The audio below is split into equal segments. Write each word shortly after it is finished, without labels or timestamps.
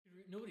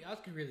Nobody else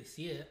could really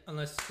see it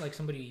unless like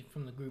somebody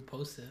from the group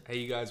posts it. Hey,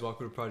 you guys,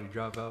 welcome to Project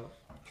Dropout.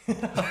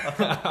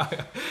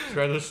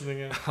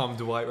 Transitioning in. I'm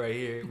Dwight right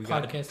here. We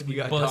got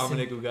Bussin'.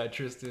 Dominic, we got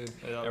Tristan,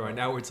 Yeah, and right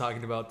now we're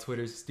talking about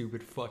Twitter's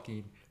stupid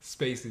fucking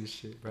spaces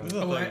shit, bro. This is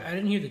the Oh, I thing.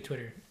 didn't hear the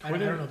Twitter. I don't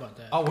know about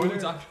that. Oh, what are we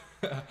Twitter-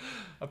 talking?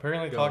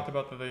 Apparently Go. talked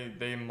about that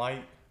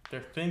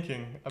they're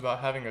thinking about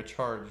having a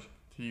charge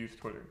to use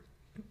Twitter.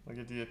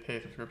 Like, do you pay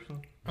a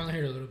subscription? I only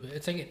heard a little bit.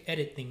 It's like an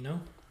edit thing, no?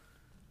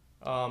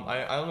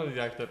 I don't know the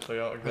exact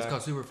It's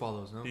called Super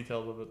Follows, no?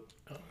 details of it.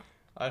 Oh.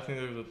 I think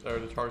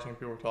the charge thing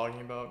people were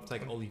talking about. It's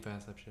like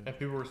OnlyFans type shit. And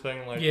people were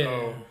saying like, Yeah,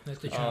 oh, that's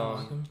the channel.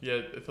 Welcome.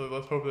 yeah. So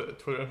let's hope that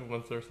Twitter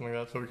implements it or something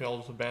like that, so we can all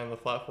just abandon the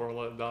platform and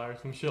let it die or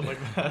some shit like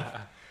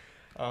that.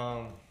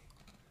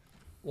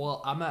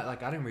 Well, I'm not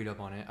like I didn't read up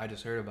on it. I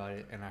just heard about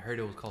it, and I heard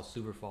it was called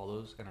Super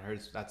Follows, and I heard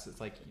it's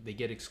like they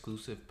get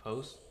exclusive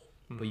posts,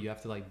 but you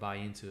have to like buy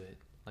into it,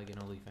 like an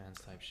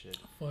OnlyFans type shit.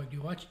 Fuck, do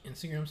you watch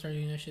Instagram start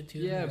doing that shit too?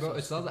 Yeah, That's bro. so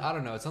It sounds. stupid. I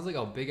don't know. It sounds like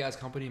a big ass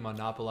company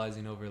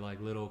monopolizing over like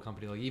little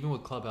company. Like even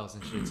with Clubhouse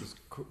and shit,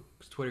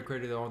 Twitter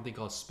created their own thing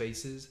called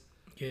Spaces.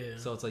 Yeah.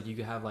 So it's like you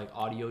could have like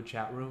audio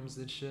chat rooms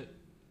and shit.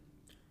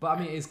 But I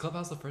mean, is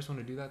Clubhouse the first one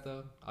to do that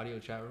though? Audio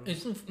chat rooms.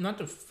 It's not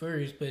the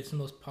first, but it's the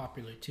most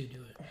popular to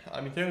do it. I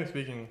mean, technically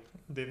speaking,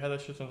 they've had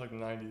that shit since like the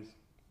 90s.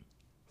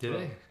 Did So,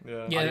 they?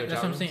 Yeah. Yeah, Audio that's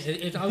chat what I'm saying.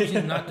 It's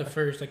obviously not the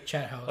first like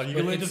chat house. Like you but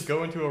can literally it's- just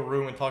go into a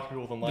room and talk to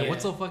people with a mic. Yeah.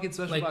 What's so fucking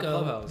special like about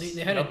Clubhouse?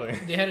 they had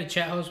Nothing. they had a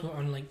chat house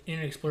on like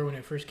Internet Explorer when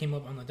it first came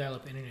up on the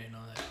dial-up internet and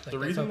all that. Like, The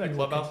that's reason how that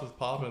people Clubhouse is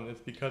popping is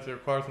because it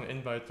requires an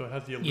invite, so it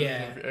has the illusion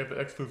Yeah. of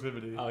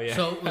exclusivity. Oh yeah.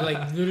 So like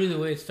literally the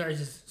way it starts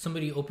is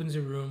somebody opens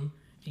a room,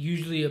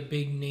 usually a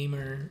big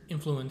namer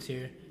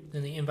influencer,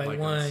 then they invite Like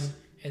one, us.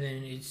 and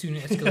then it soon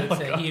escalates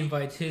that he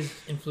invites his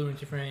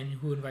influencer friend,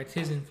 who invites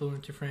his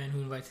influencer friend,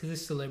 who invites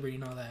his celebrity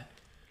and all that.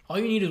 All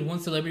you need is one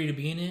celebrity to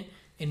be in it,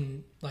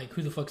 and like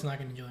who the fuck's not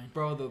gonna join?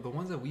 Bro, the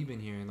ones that we've been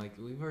hearing, like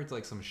we've heard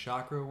like some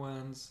chakra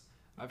ones.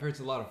 I've heard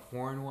a lot of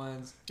foreign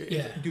ones.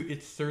 Yeah.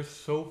 Dude, there's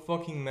so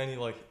fucking many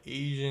like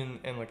Asian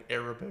and like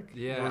Arabic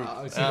Yeah, groups.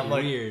 it's And I'm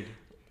like, weird.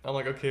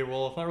 okay,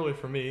 well, it's not really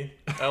for me.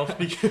 I'll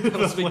speak. I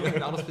don't speak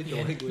the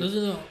Yeah, language. those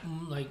are the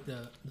like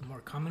the more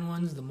common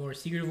ones. The more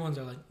secretive ones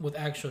are like with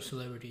actual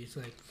celebrities,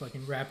 like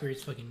fucking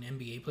rappers, fucking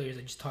NBA players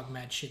that just talk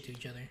mad shit to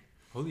each other.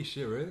 Holy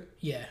shit, really?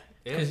 Yeah,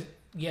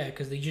 Yeah.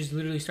 because they just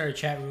literally start a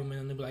chat room and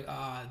then they'll be like,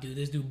 ah, dude,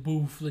 this dude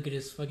boof, look at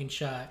this fucking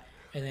shot,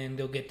 and then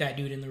they'll get that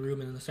dude in the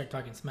room and then they'll start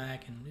talking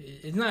smack, and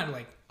it's not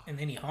like in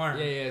any harm.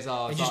 Yeah, it's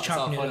all They're it's just all, it's all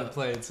chopping it fun and up.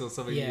 play until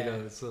somebody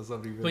Yeah. so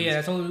somebody really. But yeah,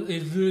 that's all.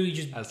 It's literally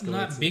just Escalates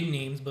not it. big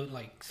names, but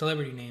like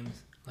celebrity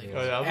names, like Yeah.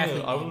 Oh yeah,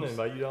 athlete I wouldn't names.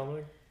 invite you,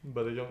 Dominic,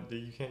 but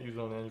you can't use it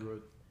on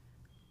Android.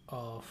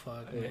 Oh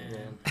fuck, Yeah, man,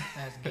 man.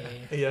 that's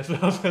gay. Yeah, so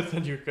I was gonna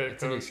send you a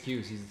It's an code.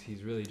 excuse.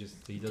 He's really just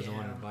he doesn't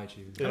want to Damn. invite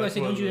you. Yeah, I was that's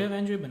like, what don't you it have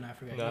Android? But I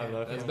forgot. No, yeah.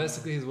 no. That's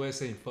basically his way of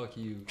saying fuck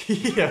you.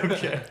 Yeah,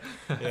 okay.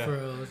 Yeah. For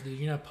real, dude,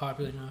 you're not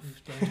popular enough.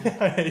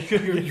 You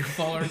couldn't Your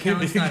follower get-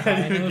 count's you not can't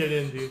high even enough. get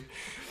in, dude.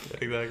 Yeah,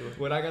 exactly.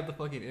 When I got the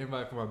fucking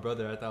invite from my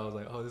brother, I thought I was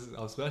like, oh, this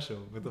is special.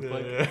 What the Yeah,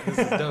 fuck? yeah. This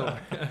is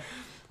dope.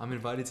 I'm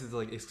invited to the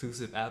like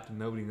exclusive app that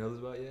nobody knows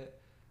about yet.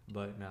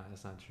 But no,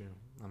 that's not true.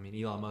 I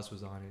mean, Elon Musk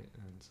was on it,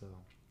 and so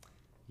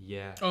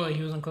yeah. Oh,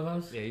 he was on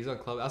Clubhouse. Yeah, he's on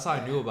Club. That's how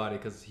I knew about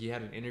it because he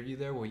had an interview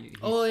there where he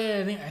Oh yeah,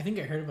 I think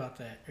I heard about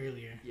that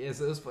earlier. yeah,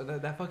 so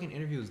that fucking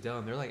interview was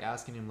dumb. They're like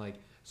asking him like,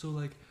 so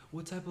like,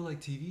 what type of like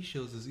TV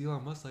shows does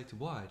Elon Musk like to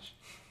watch?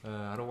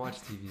 I don't watch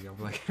TV.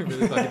 I'm like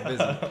really fucking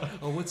busy.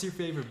 Oh, what's your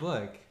favorite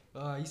book?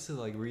 I used to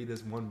like read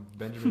this one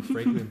Benjamin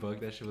Franklin book.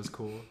 That shit was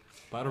cool,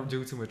 but I don't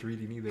do too much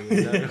reading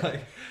either.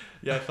 Like,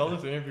 Yeah, I saw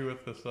this interview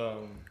with this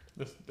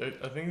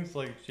I think it's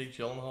like Jake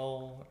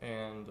Gyllenhaal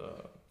and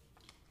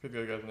who's the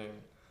other guy's name?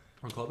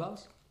 on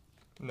Clubhouse?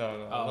 No,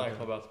 Oh, not okay.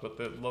 Clubhouse, but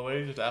the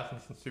lady just asked him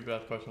some stupid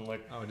ass question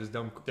like. Oh, just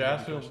dumb. They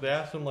asked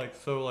him like,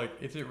 so like,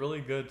 is it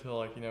really good to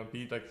like,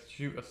 be like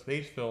shoot a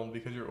space film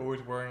because you're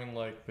always wearing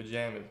like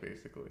pajamas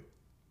basically?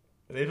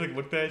 And they like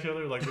looked at each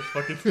other like this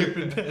fucking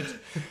stupid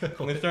bitch,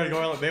 and they started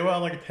going on. They went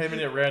on like a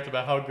 10-minute rant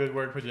about how good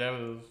wearing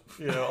pajamas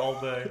is, all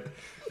day,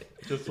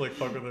 just to, like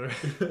fuck with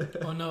her.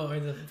 Oh no, or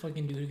the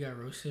fucking dude who got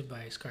roasted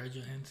by Scarlett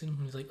Johansson.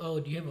 He was like, "Oh,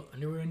 do you have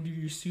underwear under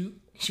your suit?"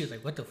 She was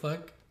like, "What the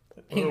fuck?"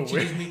 And Oh, she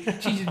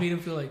just made him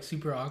feel like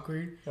super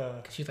awkward.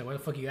 Cause she's like, "Why the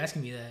fuck are you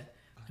asking me that?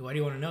 Like, why do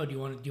you want to know? Do you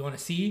want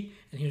to see?"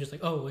 And he was just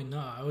like, "Oh wait, no,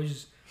 I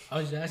was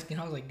just asking."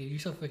 I was like, "Dude, you're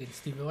so fucking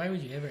stupid. Why would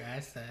you ever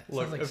ask that?"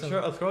 Look, Sounds like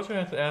if Scarlett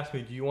Johansson asked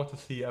me, "Do you want to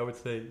see?" I would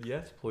say,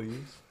 "Yes,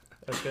 please."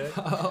 Okay.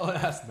 Oh,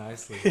 that's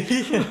nicely.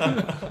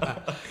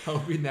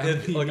 Hope we now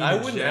Look, need I a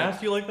wouldn't jet.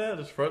 ask you like that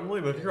just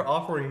frontally, but if you're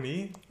offering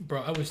me,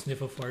 Bro, I would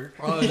sniff a fart.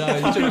 Oh no,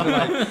 you should have been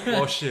like,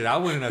 oh shit, I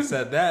wouldn't have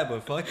said that,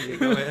 but fuck it,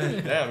 go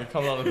ahead. damn, you're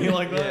coming on to me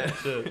like that. Yeah.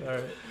 Shit. All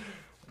right.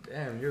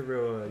 Damn, you're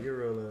real. What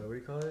do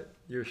you call it?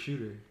 You're a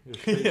shooter. You're a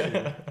straight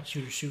Yeah.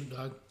 shooter. Shoot,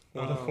 dog.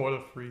 What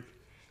a freak.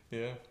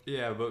 Yeah.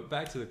 Yeah, but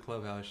back to the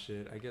Clubhouse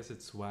shit. I guess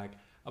it's whack.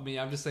 I mean,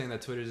 I'm just saying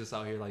that Twitter's just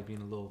out here like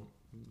being a little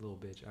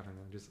bitch. I don't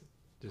know, just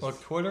Just, Like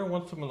Twitter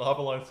wants to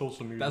monopolize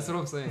social media. that's what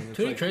I'm saying. It's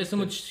Twitter like, tries so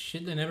much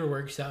shit that never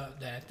works out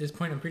that at this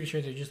point I'm pretty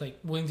sure they're just like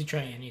willing to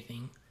try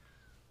anything.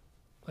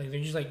 Like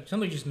they're just like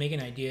somebody just make an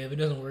idea. If it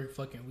doesn't work,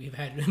 fucking we've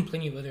had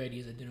plenty of other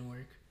ideas that didn't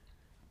work.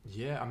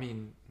 Yeah, I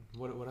mean,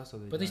 what else are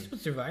they? But they done? still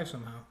survive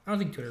somehow. I don't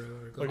think Twitter will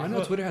ever go. Like, I it's know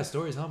not- Twitter has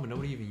stories, huh? But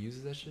nobody even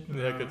uses that shit.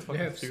 Yeah, it's they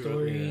fucking have stupid.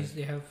 stories.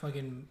 They have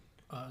fucking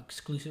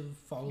exclusive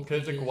follow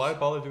Because pages. like, why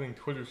bother doing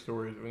Twitter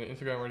stories when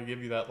Instagram already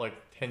gave you that like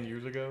 10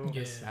 years ago?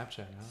 Yeah. It's Snapchat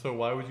now. So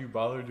why would you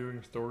bother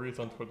doing stories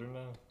on Twitter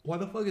now? Why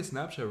the fuck is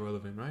Snapchat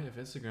relevant, right? If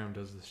Instagram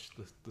does the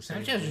same.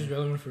 Snapchat's just thing.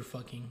 relevant for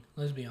fucking.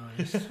 Let's be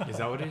honest. Is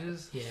that what it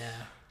is? Yeah.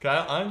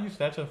 'Cause I don't use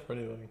Snapchat for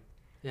anything.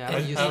 Yeah, I I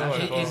just use have my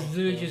Snapchat. phone. It's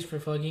literally Yeah. just for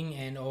fucking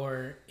and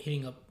or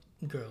hitting up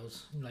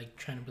girls, like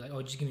trying to be like,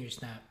 oh, just give me your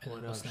snap. And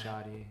What then up, we'll snap.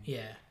 shoddy?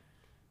 Yeah.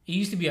 It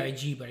used to be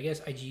IG, but I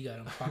guess IG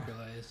got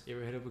popularized. You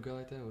ever hit up a girl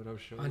like that? What up,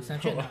 shorty? On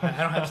Snapchat? No,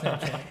 I don't have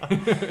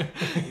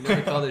Snapchat. You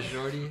never called it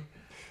shorty?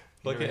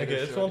 Like, You ever hit okay,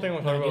 a it's one shorty? thing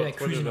we're No, I talking do about like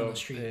Twitter cruising on though. the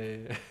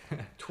street.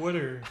 Yeah.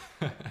 Twitter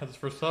has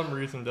for some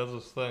reason does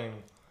this thing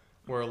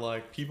where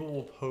like people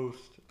will post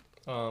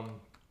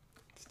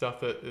stuff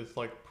that is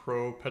like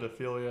pro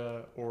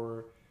pedophilia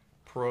or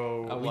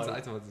pro Oh, we like,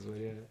 talked about this one,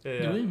 yeah.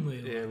 yeah,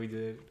 Wait, Yeah, we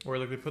did. or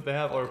like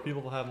or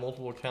people have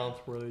multiple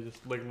accounts where they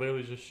just like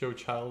literally just show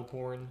child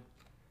porn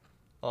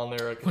on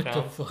their What the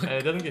account fuck? and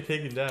it doesn't get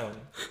taken down.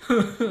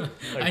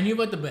 I knew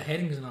about the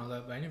beheadings and all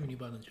that, but I never knew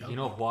about the job. You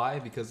know why?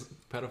 Because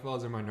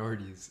pedophiles are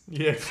minorities.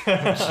 Yeah,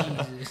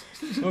 Jesus.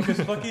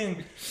 because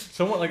fucking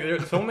someone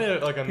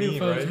made like a meme,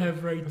 Pedophiles right?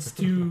 have rights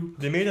too.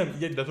 They made a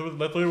that's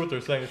literally what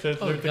they're saying. It says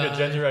Oh, there's like a God.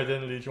 gender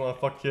identity if you want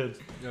to fuck kids.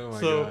 Oh my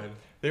So- god.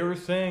 They were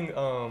saying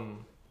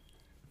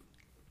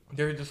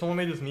someone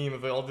made this meme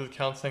of all these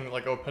accounts saying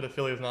like, oh,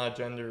 pedophilia is not a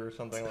gender or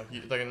something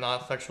like a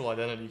not sexual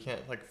identity. You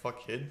can't like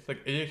fuck kids. Like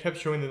it kept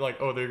showing them like,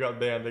 oh, they got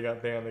banned.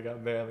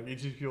 Like each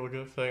of these people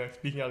kept saying like,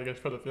 speaking out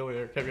against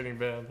pedophilia kept getting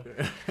banned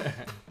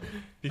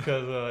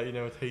because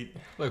it's hate.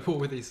 Like, what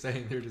were they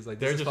saying? They're just like,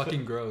 They're this is just-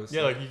 fucking gross.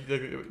 Yeah,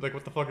 like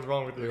what the fuck is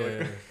wrong with you? Yeah.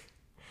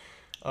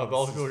 Like, but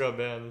all the people got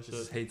banned and This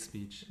is shit. hate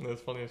speech. It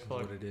was funny as That's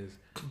fuck. what it is.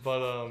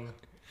 But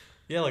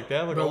yeah, like they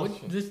have like Bro, all what this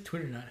shit. does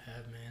Twitter not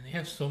have, man? They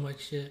have so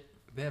much shit.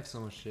 They have so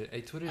much shit. Hey,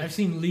 Twitter. I've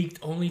seen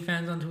leaked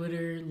OnlyFans on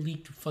Twitter,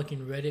 leaked fucking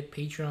Reddit,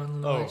 Patreon,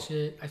 and all Oh. that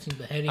shit. I've seen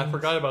beheadings. I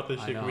forgot about this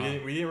I shit. We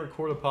know. didn't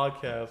record a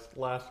podcast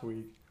last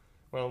week.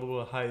 Went on a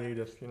little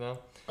hiatus, you know.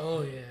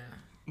 Oh yeah.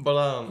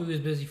 But We was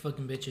busy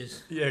fucking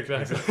bitches. yeah,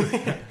 exactly.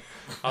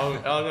 I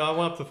went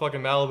up to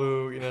fucking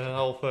Malibu, the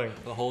whole thing.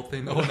 the whole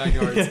thing, the whole 9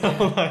 yards.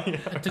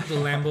 I took the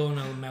Lambo and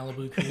a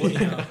Malibu cruise.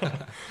 You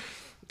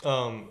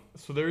know.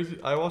 So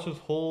I watched this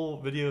whole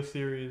video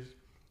series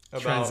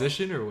about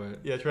Transition or what?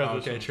 Yeah,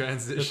 transition. Okay,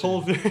 transition. This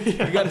whole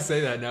You gotta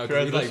say that now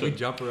because we Transition.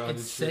 jump around.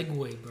 It's and shit.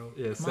 segue, bro.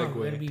 Yeah, Come on,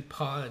 we segue. gotta be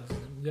pods.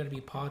 We gotta be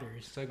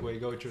potters.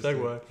 Segue, go with your Segue.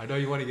 story. I know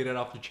you want to get it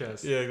off your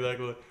chest. Yeah,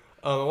 exactly.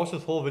 I watched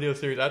this whole video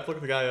series. I had to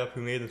look the guy up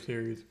who made the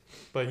series,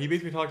 but he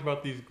basically talked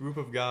about these group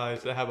of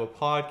guys that have a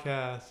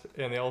podcast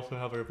and they also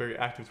have a very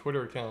active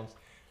Twitter accounts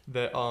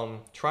that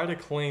try to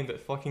claim that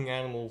fucking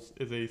animals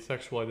is a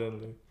sexual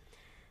identity.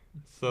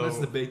 So Let's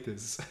debate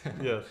this.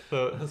 yeah,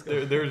 so Let's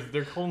go.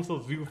 they're calling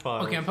themselves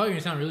zoophiles. Okay, I'm probably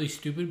gonna sound really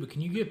stupid, but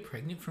can you get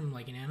pregnant from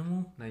like an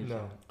animal? No, you No.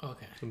 can't.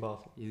 Okay. It's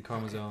impossible. Your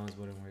chromosomes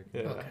wouldn't work.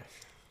 Yeah. Okay.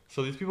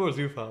 So these people are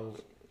zoophiles,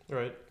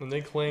 right? And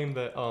they claim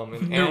that an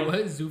They're animal. what?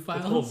 It's called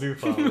Zoophiles?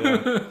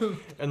 zoophile, yeah.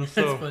 And That's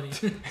so funny.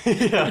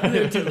 yeah,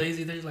 They're too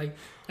lazy. They're like,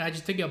 I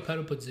just took you out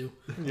pedal put zoo.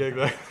 yeah,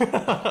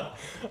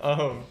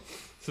 exactly.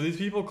 So these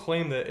people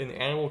claim that an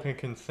animal can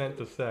consent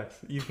to sex,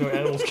 even though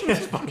animals can't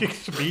fucking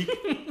speak.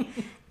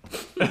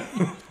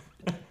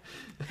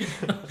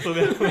 So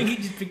I can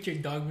just picture a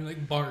dog being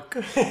like, bark.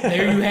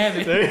 There you have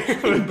it.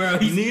 they, Bro,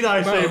 he's, need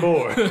I say bro.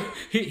 more?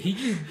 he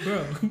just, bro,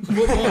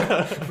 what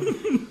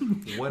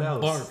more? What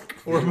else? Bark.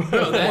 Or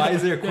Bro, that- Why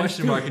is there a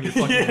question mark in your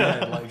fucking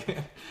head? Like,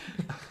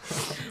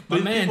 My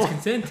These man's people-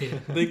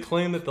 consented. they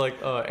claim that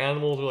like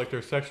animals are like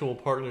their sexual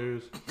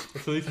partners.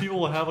 So these people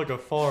will have like a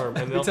farm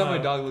and every they'll time my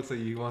have, dog looks at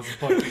you, he wants to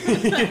fuck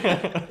you.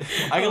 yeah.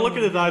 I can look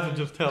at his eyes and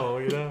just tell,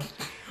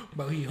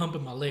 Bro, he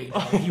humping my leg.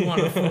 Dog. He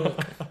want to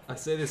fuck. I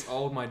say this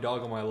all with my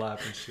dog on my lap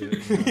and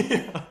shit.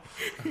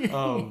 You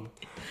know?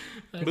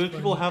 That's But these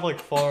people funny. have like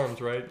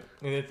farms, right?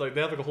 And it's like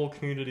they have like a whole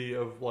community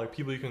of like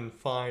people you can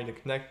find and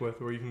connect with,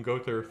 where you can go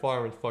to their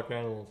farm and fuck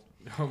animals.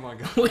 Oh my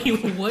god.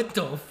 Wait, what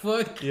the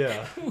fuck?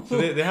 Yeah. So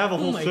they have a Oh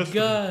whole my system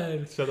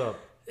god. set up.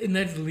 And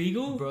that's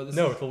legal? Bro, this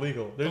No, is, it's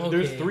illegal. There's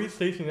Okay. 3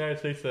 states in the United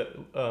States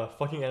that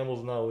fucking animals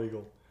is not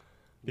illegal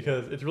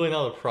because it's really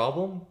not a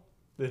problem.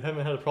 They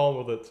haven't had a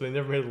problem with it, so they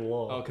never made it a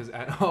law. oh, because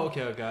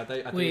okay. I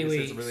think Wait, this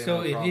wait. is really So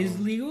not a it problem. is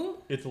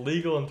legal? It's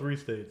legal in 3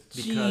 states.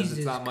 because Jesus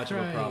it's not much of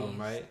a problem,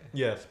 Christ. right?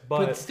 Yes,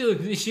 But, but still,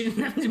 it shouldn't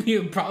have to be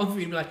a problem for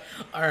you to be like,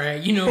 all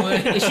right, you know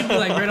what? It should be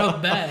like right off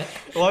the bat.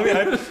 well, I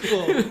mean,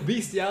 Well,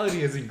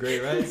 bestiality isn't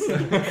great, right? So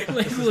Like,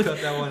 let's look,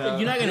 cut that one out.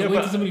 you're not gonna Yeah, wait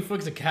but- till somebody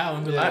fucks a cow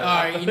and be Yeah. like, all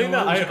right, the you thing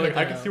know what? that we should cut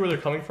I that can out. see where they're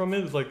coming from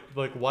is like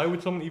why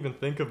would someone even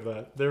think of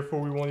that? Therefore,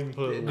 we won't even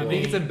put it in I law.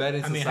 think it's embedded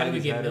in I mean, how do we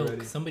society's get head milk?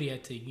 already. Somebody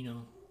had to,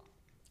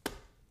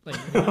 Like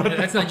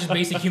that's not just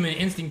basic human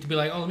instinct to be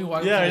like, oh, let me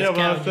walk. Yeah, up to this what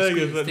cow I'm and saying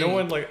just is that stay. no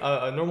one like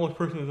a normal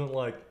person isn't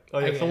like, oh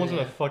yeah, Okay, someone's yeah.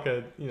 gonna fuck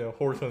a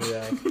horse on the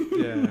ass.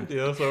 Yeah. You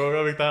know, so we're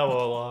gonna make that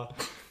law.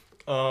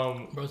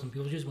 Bro, some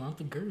people just want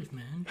the girth,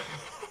 man.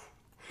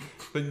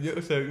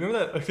 But so remember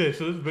that? Okay,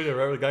 so this video,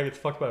 right, where the guy gets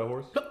fucked by a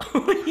horse.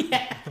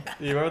 Yeah.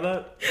 You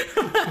remember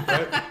that?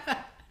 Right?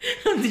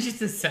 It's just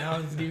the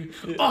sounds, dude.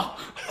 Oh,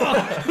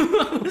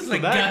 I was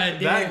like, God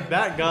damn.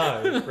 that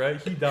guy,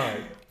 right? He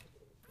died.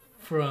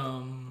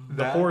 From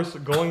The That- horse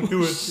going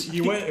through his,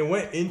 it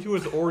went into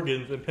his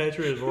organs and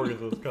penetrated his organs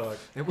with his cock.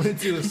 It went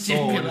into his Jimmy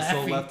soul, and his soul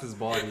laughing. left his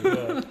body.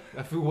 Yeah.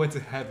 That fool went to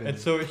heaven. And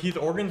so his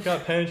organs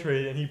got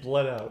penetrated and he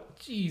bled out.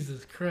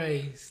 Jesus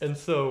Christ. And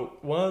so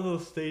one of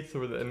those states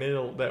where it made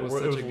it was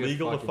was such a good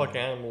legal to fucking- fuck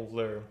animals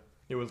there.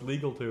 It was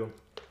legal to.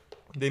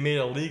 They made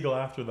it illegal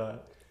after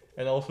that.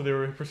 And also they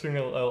were pursuing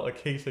a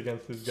case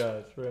against these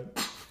guys, right?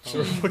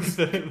 So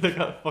they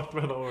got fucked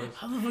by the horse.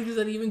 How the fuck does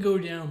that even go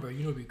down, bro? You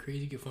know, it'd be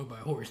crazy to get fucked by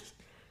a horse.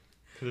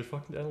 Cause they're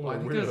fucking animal well, I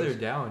think because they're weirdos.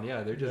 down.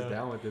 Yeah, they're just Yeah.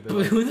 down with it. But They're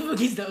like, who the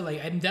fuck is that?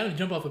 Like, I'm down to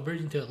jump off a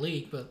bridge into a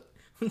lake, but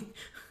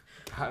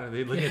how,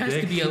 they look it at has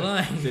dick. to be a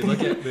line. They look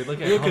at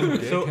Yeah, how 'cause-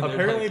 dick, so and they're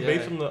apparently, like,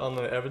 based yeah. on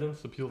the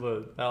evidence,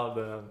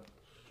 the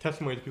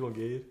testimonies people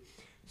gave,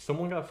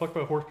 someone got fucked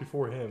by a horse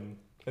before him,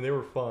 and they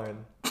were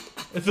fine.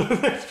 And so the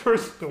next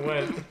person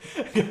went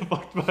and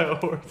got fucked by a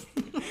horse,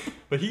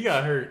 but he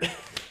got hurt.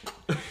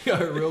 got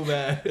hurt real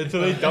bad. And so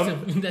they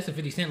dumped. That's a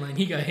 50 Cent line.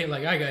 He got hit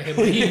like I got hit,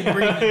 but he didn't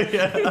breathe.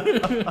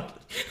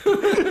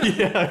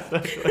 Yeah,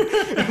 exactly.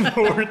 It's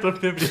worth of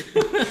 50.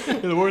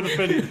 It's worth of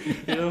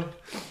 50. You know.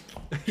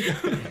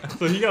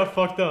 So he got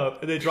fucked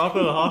up, and they dropped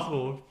him at the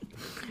hospital.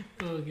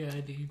 Oh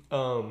god, dude.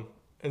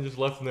 And just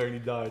left him there, and he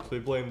died. So they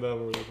blamed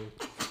them or whatever.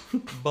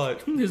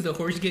 But Does the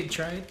horse get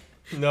tried?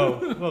 no,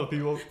 the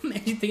people.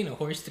 Imagine taking a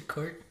horse to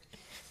court.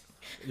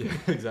 Yeah,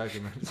 exactly,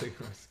 man. It's like,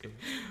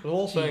 The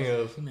whole thing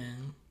is. Jesus,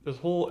 man. This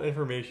whole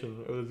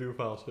information of the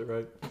zoophile shit,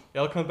 right?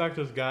 It'll come back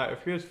to this guy. I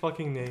forget his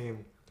fucking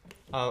name.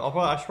 I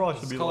probably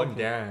should Just be call like him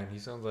Dan. He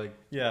sounds like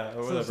yeah,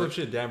 or some whatever.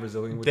 shit Dan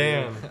Brazilian would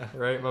Dan, do.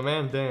 right? My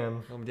man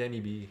Dan. I'm Danny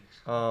B.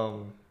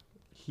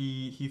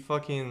 He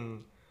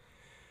fucking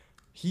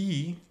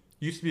he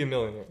used to be a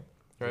millionaire,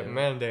 right? Yeah. My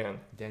man Dan.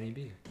 Danny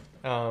B.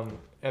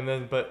 And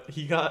then but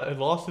he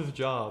lost his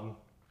job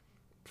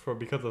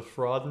because of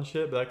fraud and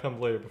shit. But that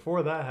comes later.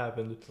 Before that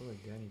happened, Sounds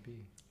like Danny B.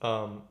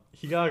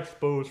 he got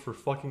exposed for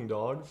fucking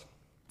dogs.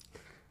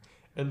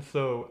 And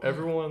so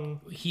everyone,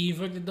 He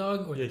fucked the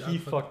dog, or yeah, the dog he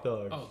fucked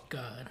dogs. Oh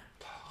god.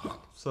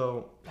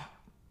 So,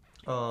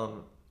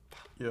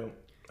 yeah.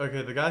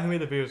 Okay, the guy who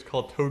made the video is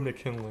called Toad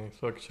McKinley,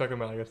 so I can check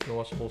him out. I guess you can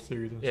watch the whole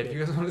series and Yeah, shit. if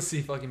you guys want to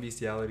see fucking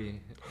bestiality.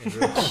 in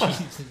real-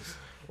 Jesus.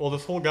 Well,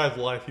 this whole guy's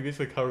life, he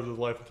basically covers his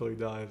life until he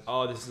dies.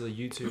 oh, this is a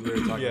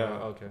YouTuber talking Yeah.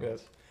 about. Okay.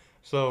 Yes.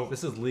 So,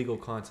 This is legal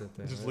content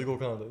then. this is right? legal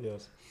content,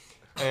 yes.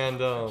 And,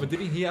 But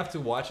didn't he have to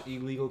watch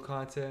illegal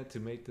content to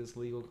make this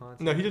legal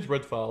content? no, he just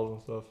read files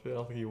and stuff. Yeah, I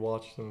don't think he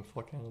watched them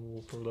fuck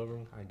animals or whatever.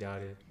 I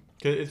doubt it.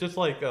 'Cause it's just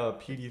like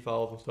PD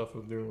files and stuff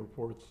of doing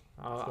reports.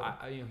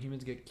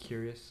 Humans get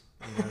curious.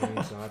 You know what I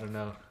mean? So I don't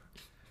know.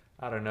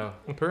 I don't know.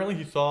 Apparently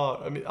he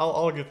saw, I mean,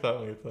 I'll get to that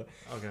when I get to that.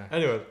 Okay.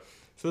 Anyway,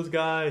 so this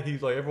guy,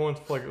 he's like, everyone's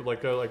like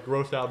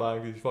grossed out by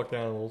him because he fucked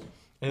animals.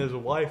 And his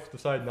wife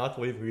decided not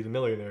to leave him. He's a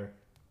millionaire,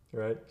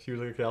 right? She was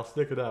like, okay, I'll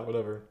stick with that,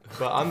 whatever.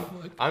 But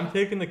I'm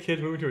taking the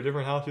kids moving to a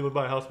different house. You live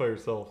by a house by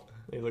yourself.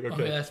 And he's like,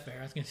 Okay, okay. that's fair.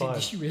 I was gonna say, Fine.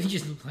 did she really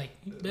just like,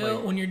 Bill,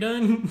 Like- when you're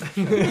done?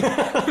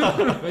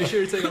 Make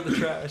sure you take out the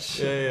trash.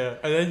 Yeah.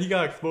 And then he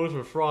got exposed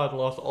for fraud and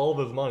lost all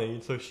of his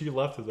money. So she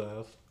left his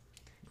ass.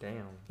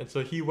 Damn. And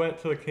so he went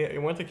to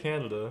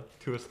Canada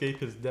to escape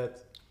his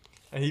debts,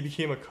 and he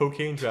became a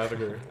cocaine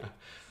trafficker,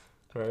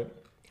 right?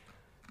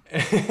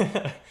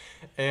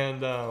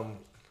 And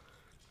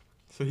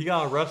so he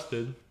got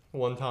arrested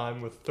one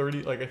time with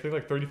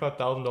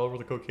 $35,000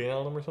 worth of cocaine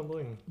on him or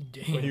something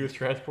Damn. when he was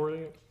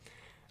transporting it.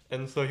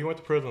 And so he went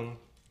to prison,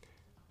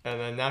 and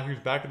then now he's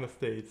back in the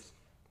States,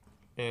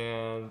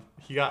 and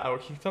he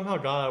somehow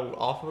got out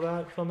off of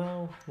that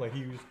somehow. Like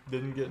he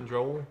didn't get in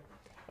trouble.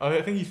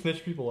 I think he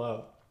snitched people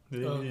out. They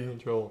didn't get in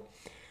trouble.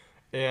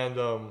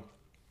 And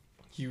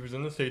he was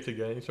in the States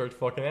again. He started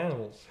fucking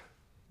animals.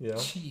 You know?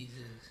 Jesus.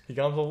 He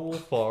got himself a little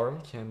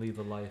farm. Can't leave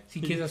the life.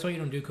 See, kids, that's why you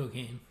don't do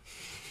cocaine.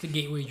 It's a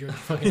gateway drug to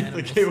fucking He's the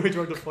animals. gateway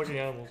drug to fucking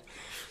animals.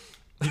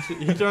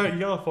 He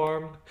got a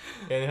farm,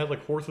 and it had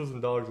like horses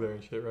and dogs there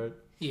and shit, right?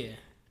 Yeah.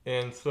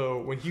 And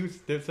so when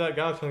there's that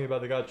guy I was telling you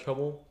about that got in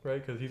trouble,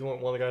 right? Because he's one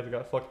of the guys that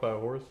got fucked by a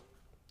horse.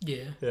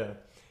 Yeah. Yeah.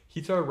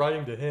 He started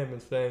writing to him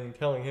and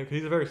telling him, because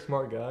he's a very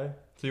smart guy,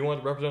 so he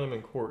wanted to represent him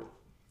in court.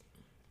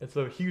 And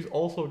so he's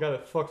also a guy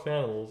that fucks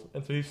animals,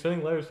 and so he's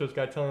sending letters to this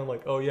guy telling him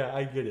like, oh yeah,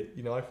 I get it,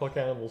 I fuck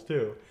animals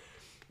too.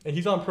 And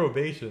he's on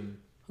probation.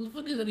 How the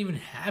fuck does that even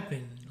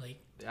happen? Like,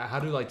 How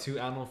do like two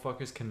animal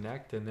fuckers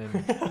connect and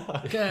then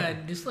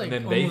God, just like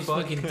And then they almost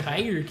fuck? fucking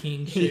Tiger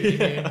King shit.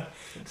 Yeah.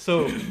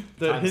 So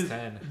times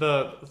 10?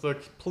 the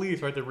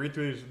police, right, they read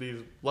through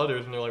these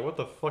letters and they're like, what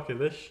the fuck is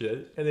this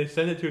shit? And they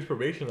send it to his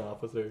probation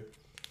officer.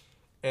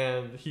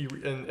 and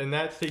in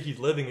that state he's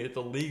living, it's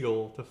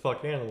illegal to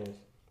fuck animals,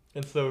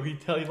 and so he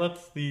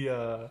lets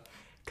the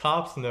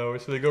cops know,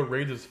 so they go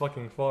raid his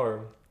fucking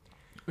farm.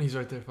 He's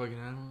right there fucking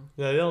animal.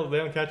 Yeah, they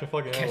don't catch him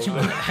fucking Catch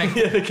animals. him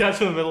Yeah, they catch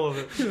him in the middle of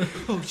it.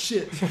 Oh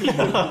shit!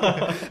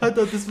 I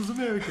thought this was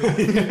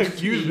America.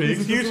 Excuse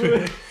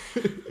me.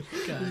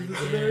 God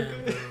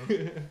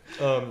damn,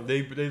 bro.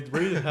 They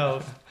raid his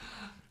house,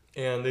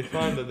 and they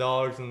find the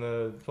dogs and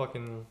the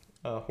fucking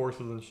horses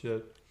and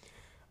shit.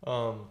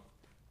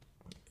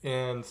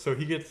 And so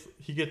he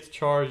gets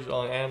charged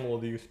on animal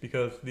abuse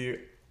because the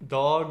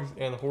dogs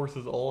and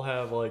horses all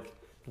have like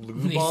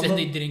lube They on said them.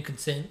 they didn't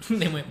consent.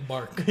 They went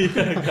bark. Yeah,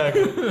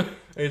 exactly.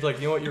 And he's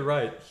like, you know what, you're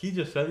right. He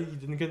just said he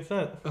didn't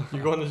consent.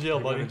 You're going to jail,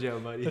 You're going buddy. to jail,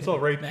 buddy. It's all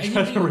rape. Imagine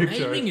That's a being, rape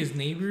imagine being charge. his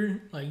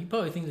neighbor. Like, you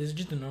probably think this is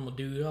just a normal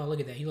dude. Oh, look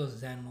at that. He loves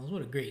his animals.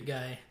 What a great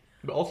guy.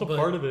 But also But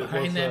part of it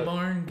behind was that that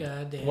barn,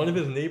 goddamn. one of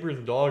his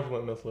neighbor's dogs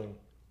went missing.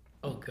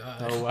 Oh, God.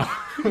 Oh wow.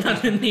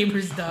 Not the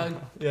neighbor's dog.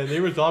 Yeah,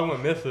 neighbor's dog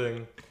went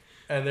missing,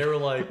 and they were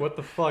like, "What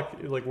the fuck?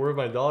 Like, where'd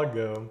my dog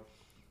go?"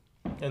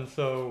 And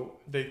so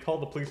they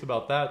called the police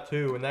about that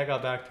too, and that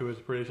got back to his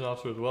probation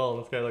officer as well.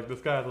 And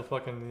this guy has a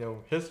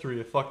fucking history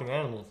of fucking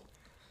animals.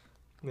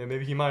 Yeah,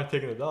 maybe he might have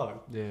taken a dog.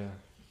 Yeah.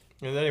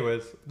 And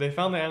anyways, they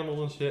found the animals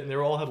and shit, and they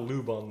all had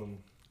lube on them.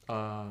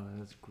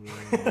 That's great.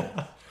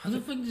 How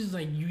the fuck does,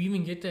 like, you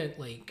even get that,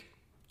 like,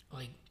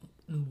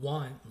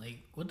 want? Like,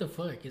 what the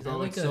fuck? Is that Bro,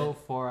 like it's a... so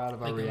far out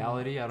of our like a-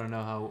 reality. I don't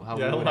know how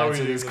Yeah, we would how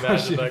answer we this imagine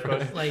question. that bro.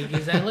 question. Like,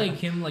 is that like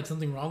him, like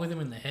something wrong with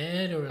him in the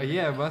head, or? Like,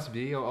 Yeah, it must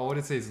be. I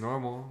wouldn't say it's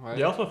normal, right?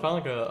 They also found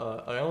like I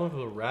don't know if it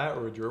was a rat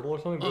or a gerbil or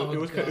something, but Oh, it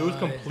was God.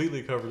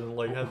 completely covered in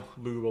like had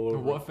lube all over.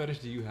 What fetish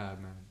do you have,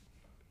 man?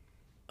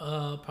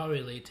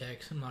 Probably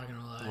latex. I'm not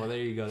gonna lie. Well, there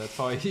you go. That's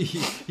probably he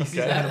sees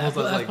Okay. animals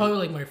that's as like probably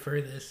like my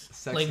furthest.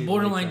 sexy Like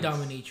borderline latex.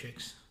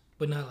 dominatrix,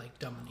 but not like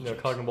dominatrix.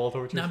 Cock and ball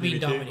torture. Not being CBT.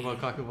 dominated. well,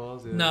 cock and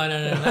balls. Yeah. No,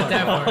 not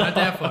that far. Not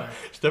that far.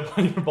 Step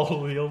on your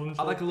balls with heels and shit.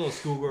 I like a little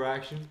schoolgirl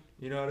action.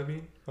 You know what I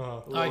mean?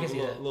 Uh-huh. Oh, I can see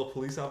that. Little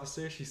police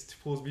officer. She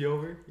pulls me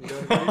over. You know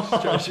what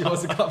I mean? She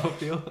wants to cop a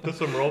feel. Just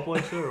some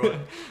roleplay shit or what?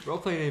 Role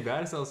playing ain't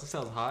bad. It sounds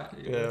hot.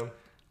 you know? Yeah.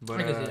 But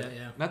I can see that.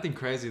 Yeah. nothing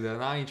crazy though.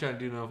 Now I ain't trying to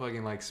do no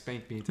fucking like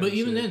spank me. type But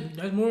even shit. then,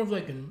 that's more of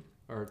like an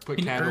or put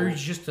an candle, urge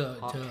just to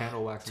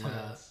candle wax in my to-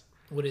 ass.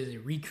 what is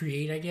it,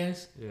 recreate, I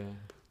guess. Yeah.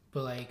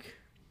 But like,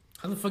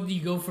 how the fuck do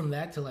you go from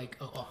that to like,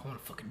 oh I want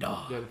to fuck a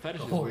dog? Yeah, the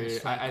fetish a is horse,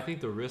 weird. like- I think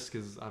the risk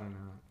is, I don't know.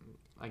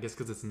 I guess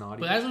because it's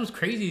naughty. But that's what's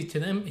crazy to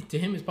them. To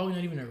him, it's probably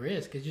not even a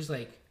risk. It's just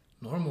like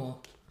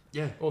normal.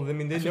 yeah. Well, I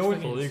mean, they That's know just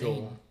it's fucking illegal.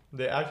 insane.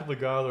 They actively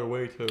go out of their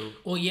way to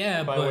Well,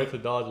 yeah, find a way but to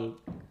dodge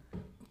it.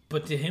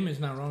 but to him, it's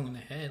not wrong in the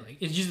head. Like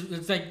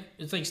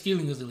it's like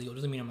stealing is illegal.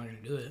 Doesn't mean I'm not gonna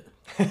do it.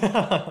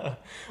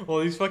 Well,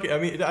 these fucking. I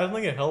mean, I don't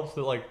think it helps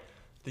that like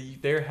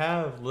they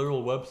have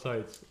literal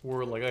websites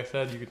where, like I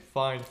said, you could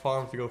find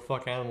farms to go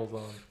fuck animals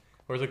on,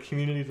 or there's like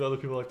communities of other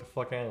people like to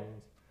fuck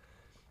animals.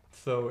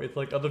 So it's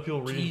like other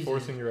people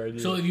reinforcing your idea.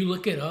 So if you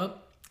look it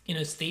up in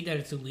a state that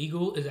it's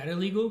illegal, is that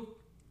illegal?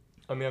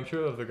 I mean, I'm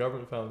sure if the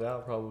government found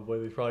out, probably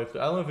they probably.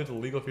 I don't know if it's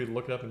illegal for you to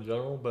look it up in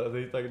general, but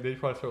they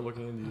probably start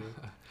looking into you.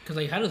 Because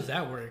like, how does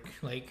that work?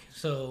 Like,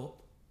 so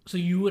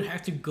you would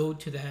have to go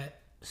to that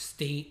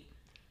state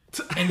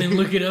and then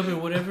look it up or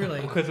whatever.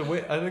 Like, Because the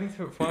way I think,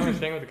 from what I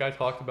understand, what the guy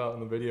talked about in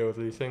the video is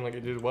that he's saying like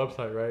it did a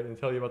website, right, and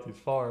tell you about these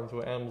farms,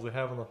 what animals they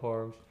have on the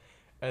farms,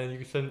 and then you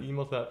can send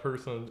emails to that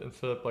person and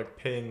set up like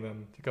paying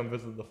them to come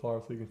visit the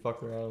farm so you can fuck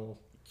their animals.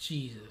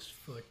 Jesus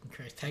fucking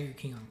Christ, Tiger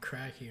King on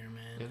crack here,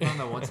 man. It's on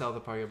that one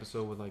South Park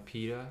episode with like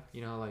PETA.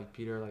 You know how like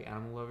PETA are like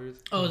animal lovers?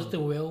 Oh, is it the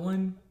whale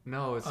one?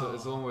 No, it's the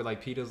Oh. one where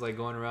like PETA's like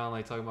going around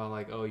like talking about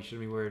like, oh, you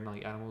shouldn't be wearing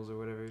like animals or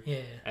whatever. Yeah.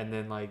 And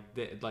then like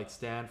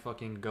Stan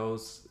fucking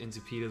goes into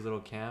PETA's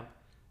little camp,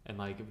 and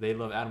like they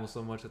love animals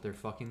so much that they're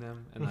fucking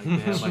them, and like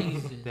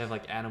Jesus. they have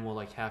like animal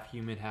like half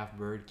human half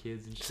bird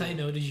kids and shit. Side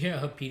note, did you hear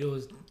how PETA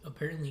was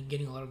apparently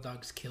getting a lot of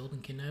dogs killed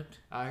and kidnapped?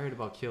 I heard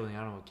about killing. I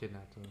don't know about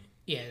kidnapped though.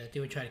 Yeah, that they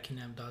would try to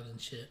kidnap dogs and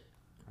shit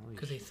Holy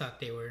because they thought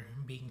they were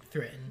being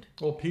threatened.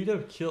 Well, PETA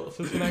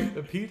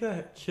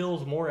PETA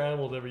kills more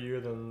animals every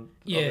year than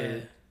Yeah.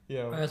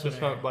 other, That's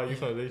just what I not by heard, yeah.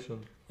 euthanization.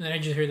 And then I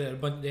just heard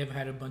that they've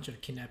had a bunch of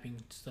kidnapping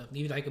stuff.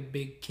 Even like a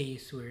big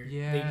case where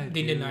Yeah,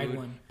 they denied dude.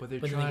 one. But they're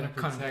But then they trying to got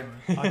caught on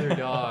protect camera. other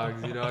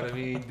dogs. You know what I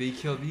mean? They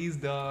kill these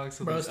dogs,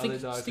 so Bro, these other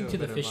stick dogs to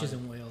the have fishes better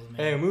and whales, man.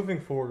 Hey,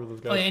 moving forward with this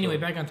guy. Oh, yeah, anyway,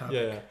 back on topic.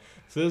 Yeah.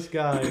 So this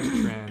guy,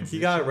 lives. he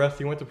got arrested.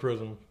 He went to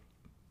prison,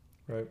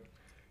 right?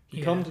 He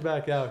Yeah. comes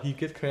back out. He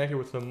gets connected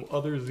with some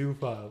other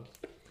zoophiles.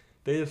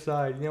 They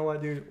decide, you know what,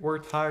 dude? We're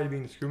tired of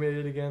being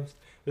discriminated against.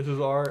 This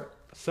is our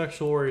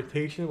sexual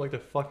orientation. We like to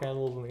fuck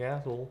animals in the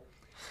asshole.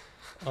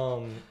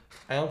 I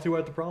don't see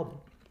what's the problem.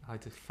 I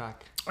like to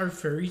fuck. Are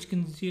furries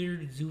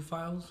considered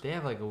zoophiles? They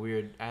have like a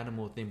weird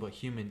animal thing, but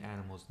human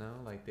animals, no?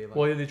 Like they like,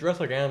 Well, they dress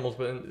like animals,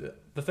 but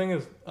the thing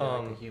is, they're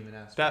like a human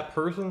ass. that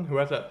person who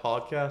has that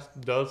podcast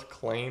does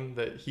claim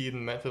that he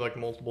invented like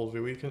multiple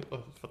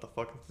what the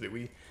fuck is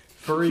zooey?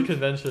 Furry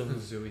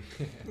conventions, Zooey.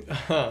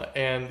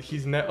 and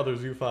he's met other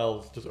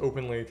zoophiles just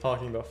openly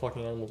talking about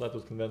fucking animals at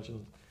those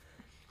conventions.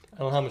 I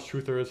don't know how much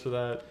truth there is to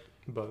that,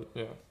 but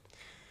yeah.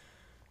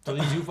 So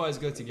these zoophiles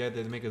get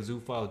together to make a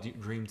zoophile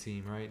dream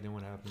team, right? Then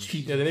what happens?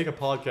 Jesus. Yeah, they make a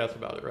podcast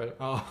about it, right?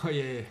 Oh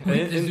yeah. Wait,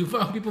 And- the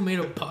Zoophile people made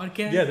a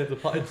podcast? Yeah,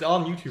 it's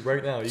on YouTube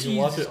right now. You can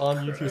watch it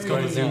on YouTube Jesus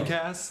right It's now. called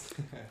Zoocast.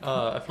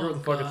 I forget what the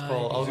fuck it's God.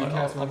 called.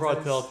 I'll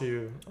probably tell it to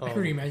you. I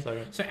can imagine.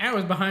 second. So I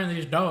was behind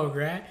this dog,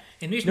 right?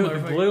 And this No,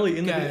 motherfucker. literally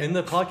in got-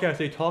 the podcast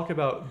they talk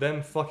about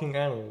them fucking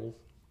animals,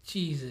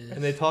 Jesus.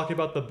 and they talk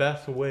about the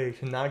best way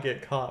to not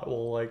get caught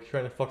while like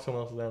trying to fuck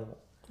someone else's animal.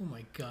 Oh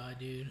my god,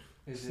 dude.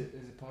 Is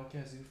it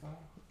podcast zoophile?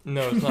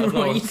 No, it's not. It's not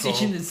Why are what you it's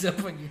stitching called. this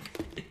up on your...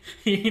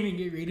 You're gonna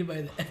get raided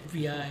by the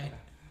FBI.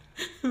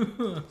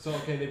 So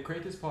okay, they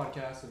create this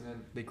podcast and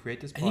then they create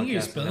this. I think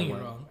you're podcast and spelling then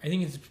it what? wrong. I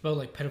think it's spelled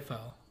like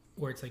pedophile,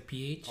 where it's like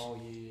PH. Oh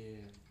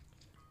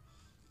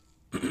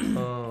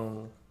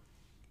yeah.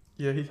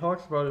 Yeah, he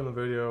talks about it in the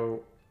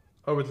video.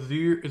 Oh, it's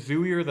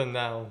zooier than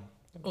now.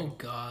 Oh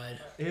god.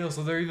 Ew,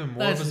 so they're even more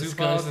That's of a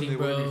zoophile than disgusting, they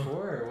were bro.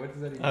 before? Or what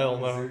does that even I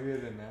don't mean? know.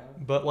 Zooier than now?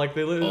 But like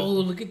they Oh,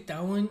 literally look at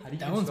that one. How do you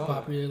That even one's spell it?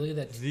 popular. Look at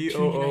that. ZOOIER.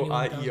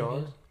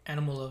 291,000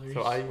 Animal lovers.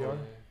 So IER,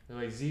 They're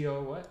like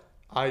Z-O what?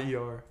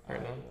 IER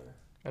right now,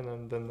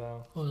 and then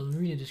now. Oh, let me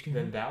read the Then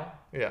description. Dow?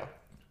 Yeah,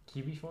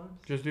 Kiwi Farms?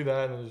 just do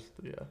that and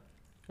then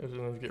and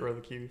then get rid of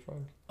the kiwi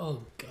farm.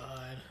 Oh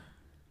god.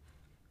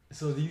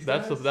 So these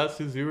That's guys? that's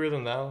zooier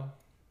than now,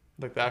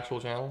 like the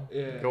actual channel.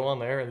 Yeah. Go on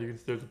there and you can.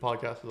 There's the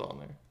podcast is on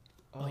there.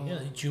 Oh, yeah,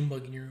 the June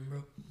bug in your room,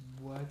 bro.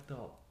 What the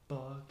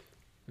fuck?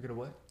 Look at a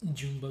what?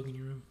 June bug in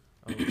your room.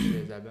 Oh shit,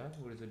 is that bad?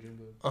 What is a June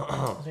bug?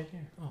 It's right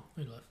there. Oh,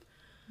 we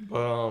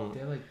left.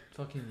 They're like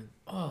fucking.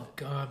 Oh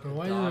god, bro.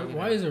 Dog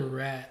Why and is a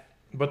rat?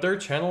 But their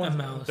channel, A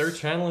mouse. their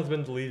channel has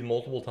been deleted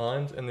multiple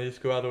times, and they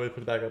just go out of their way to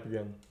put it back up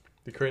again.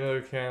 They create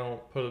another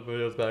channel, put the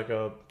videos back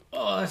up.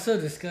 Oh, that's so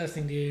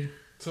disgusting, dude.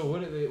 So what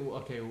did they?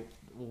 Okay,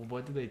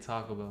 what did they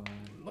talk about? Man?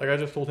 Like I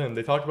just told him,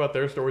 they talked about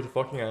their stories of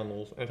fucking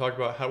animals, and they talked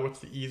about what's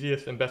the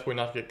easiest and best way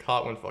not to get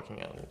caught when fucking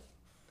animals.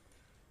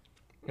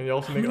 And they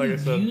also How make, many like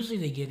I said, views are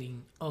they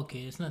getting? Okay,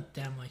 it's not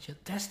that much.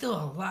 That's still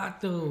a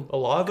lot, though. a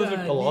lot of those are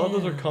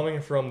Goddamn.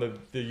 coming from the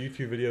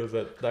YouTube videos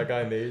that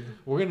guy made.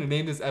 We're gonna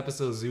name this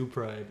episode Zoo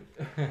Pride.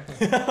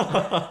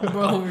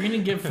 Bro, we're gonna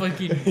get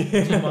fucking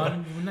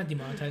we're not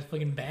demonetized,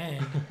 fucking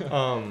banned.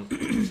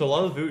 So a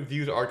lot of the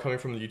views are coming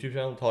from the YouTube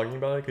channel talking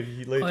about it because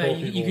he Oh, later yeah, told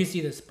you people. can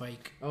see the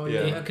spike. Oh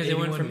Yeah. Because it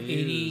went from 81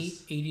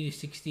 80 views. to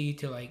 60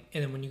 to like,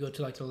 and then when you go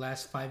to like the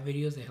last 5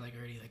 videos, they had like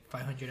already like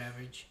 500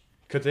 average.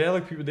 Because they have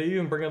like people, they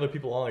even bring other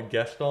people on, like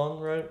guest on,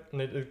 right? And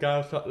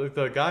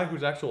the guy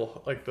who's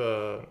actual like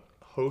the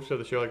host of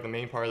the show, like the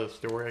main part of the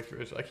story.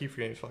 I keep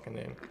forgetting his fucking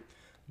name,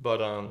 but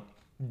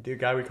the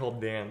guy we called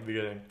Dan at the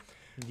beginning.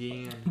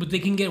 Yeah. But they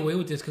can get away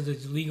with this because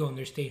it's legal in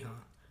their state,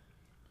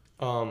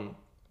 huh?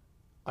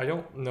 I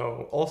don't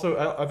know.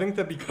 Also, I think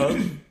that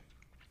because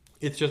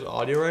it's just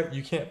audio, right?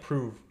 You can't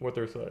prove what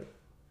they're saying,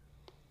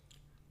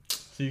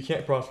 so you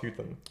can't prosecute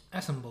them.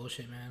 That's some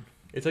bullshit, man.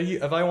 It's like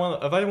if I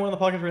went on the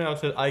podcast right now and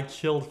said I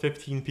killed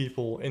 15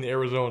 people in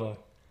Arizona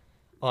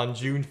on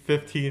June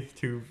 15th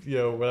to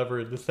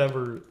whatever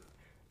December,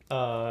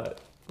 so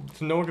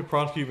no one could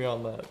prosecute me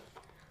on that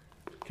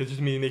because it's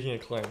just me making a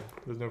claim.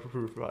 There's no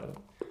proof about it.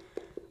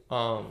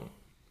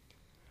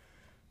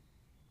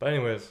 But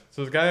anyways,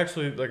 so this guy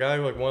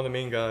like one of the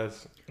main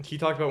guys, he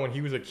talked about when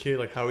he was a kid,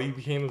 like how he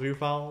became a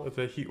zoophile. It's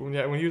that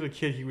when he was a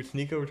kid, he would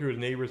sneak over to his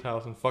neighbor's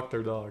house and fuck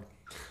their dog.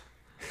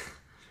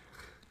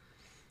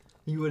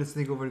 You wouldn't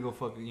sneak over to go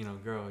fuck,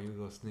 girl. You would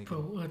go sneak. Bro,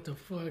 what the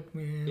fuck,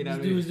 man? You know This what I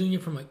dude mean? was doing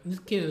it from like, this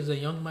kid was a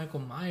young Michael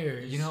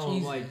Myers. You know,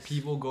 Jesus. like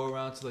people go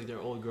around to like their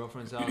old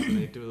girlfriend's house and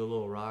they threw the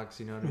little rocks.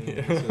 You know what I mean?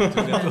 Yeah. So they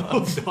threw that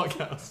little dog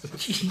house.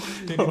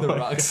 They threw the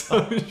rocks.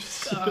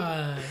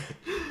 God.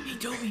 He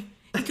told me.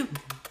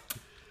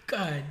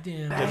 God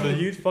damn. Yeah, so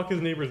he'd fuck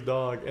his neighbor's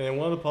dog, and in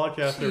one of the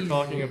podcasts they were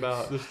talking Jesus.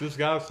 about this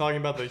guy was talking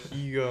about that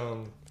he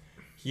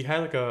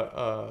had like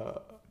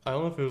I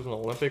don't know if it was an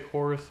Olympic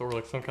horse or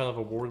like some kind of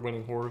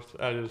award-winning horse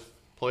at his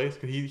place,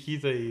 because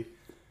he's a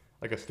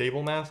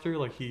stable master,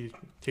 like he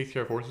takes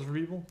care of horses for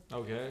people,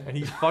 Okay. and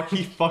he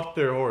fucked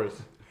their horse.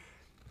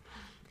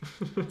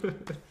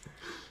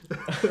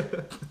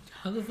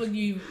 How the fuck do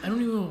you... I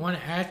don't even want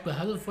to ask, but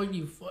how the fuck do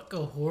you fuck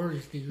a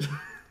horse, dude?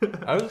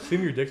 I would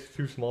assume your dick's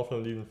too small for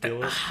them to even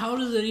feel it. How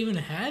does that even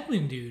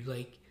happen, dude?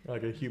 Like,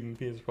 Like a human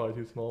penis is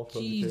probably too small for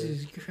them to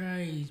Jesus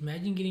Christ.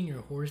 Imagine getting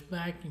your horse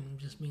back and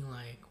just being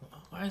like,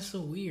 why is it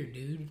so weird,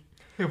 dude?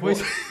 Well,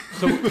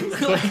 so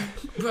Like,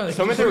 bro,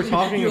 something they were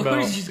talking your about-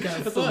 horse just got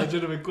That's a fucked.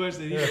 legitimate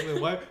question.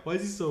 Yeah. Why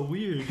is he so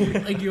weird?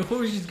 Like, your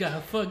horse just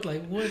got fucked.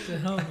 Like, what the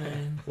hell,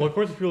 man? well, of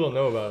course people don't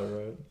know about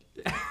it,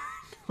 right?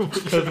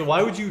 Because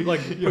why would you like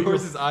Your put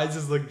horse's eyes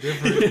just look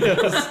different.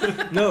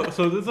 Yes. No,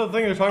 so this is the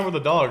thing they're talking about the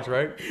dogs,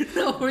 right?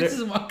 The horse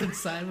is walking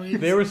sideways.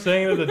 They were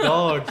saying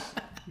that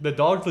the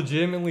dogs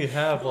legitimately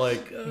have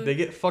like God. they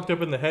get fucked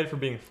up in the head for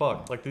being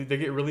fucked. Like they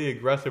get really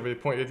aggressive at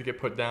the point they have to get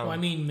put down. Well, I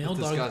mean, male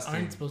It's dogs disgusting.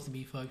 aren't supposed to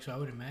be fucked, so I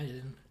would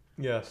imagine.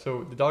 Yeah,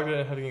 so the dogs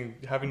are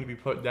having to be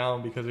put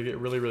down because they get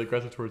really really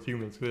aggressive towards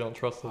humans because they don't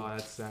trust them. Oh,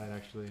 that's sad.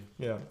 Actually,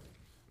 Yeah.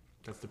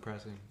 that's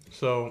depressing.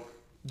 So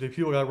the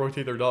people gotta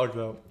rotate their dogs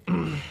out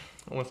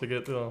once they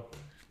get a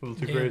little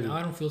too Damn, crazy. now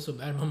I don't feel so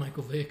bad about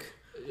Michael Vick.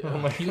 Oh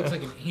my He looks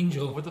like an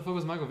angel. What the fuck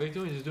was Michael Vick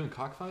doing? He's just doing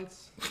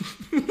cockfights?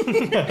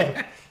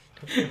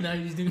 Now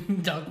he's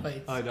doing dog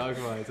fights. Dog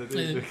fights. I think he's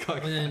And, doing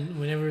cockfights. and then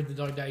whenever the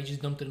dog died, he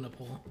just dumped it in a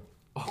pool.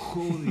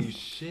 Holy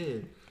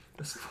shit.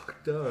 That's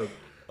fucked up.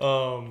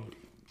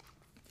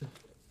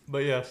 But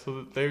yeah,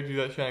 so they do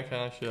that kind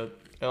of shit.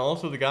 And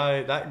also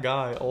that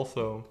guy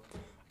also,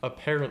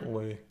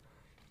 apparently,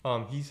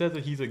 he says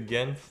that he's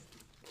against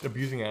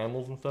abusing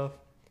animals and stuff,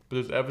 but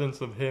there's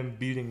evidence of him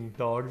beating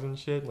dogs and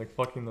shit, like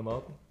fucking them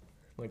up,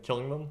 like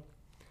killing them.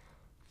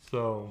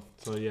 So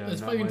yeah,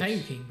 That's not fucking much.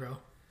 Tiger King, bro.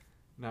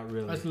 Not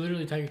really. That's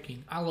literally Tiger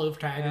King. I love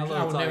tigers. Yeah,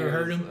 I will never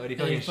hurt him. He And then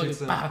fucking he fucking shoots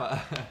them. bah.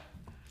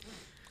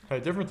 the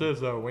difference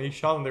is though, when he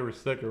shot them, they were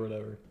sick or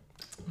whatever.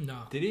 No.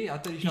 Did he? I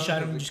thought He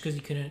shot him because- just because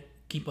he couldn't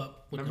keep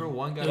up with Remember them.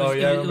 one guy? It was- Oh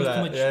yeah, I it was remember too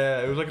that. much-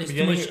 Yeah, it was like the It's too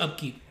beginning. much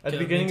upkeep. At the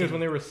to beginning is maintain.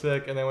 when they were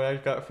sick, and then when I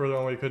got further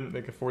on, they couldn't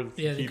afford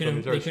to Yeah, they keep them.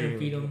 couldn't started feed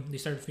shooting him. They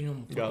started feeding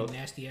him Got fucking it.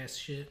 nasty ass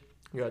shit.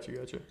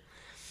 Gotcha.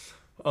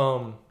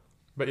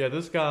 But yeah,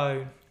 this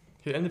guy,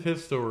 the end of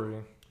his story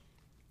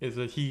is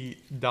that he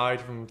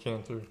died from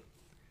cancer.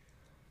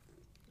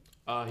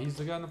 He's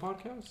the guy on the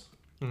podcast?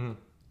 Mm-hmm.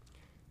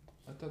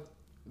 I thought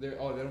they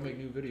don't make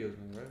new videos,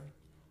 man, right?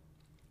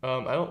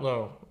 I don't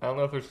know. I don't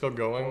know if they're still 4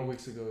 going.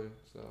 weeks ago,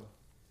 so.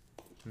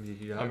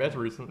 He I mean, that's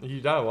recent. He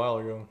died a while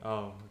ago,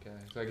 Oh, okay.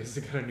 So I guess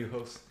they got a new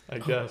host. I Oh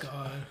guess.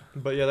 god.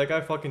 But yeah, that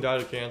guy fucking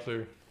died of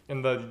cancer.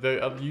 And the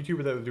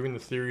YouTuber that was doing the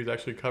series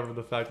actually covered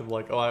the fact of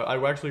like, I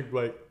actually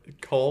like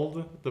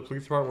called the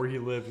police department where he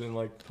lived and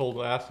like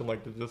asked him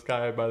like, did this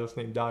guy by this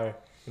name die?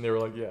 And they were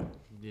like, yeah,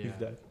 Yeah. he's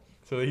dead.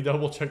 So he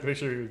double checked to make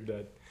sure he was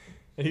dead.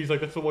 And he's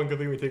like, that's the one good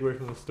thing we take away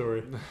from the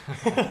story.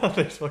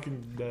 He's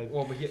fucking dead.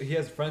 Well, but he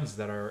has friends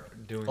that are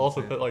doing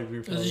Also, the put same. like view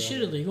Is this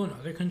shit illegal in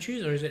other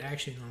countries or is it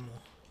actually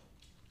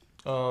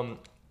normal?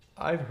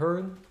 I've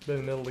heard that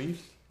in the Middle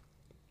East,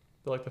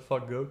 they like to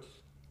fuck goats.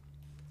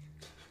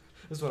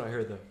 This is what I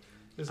heard, though.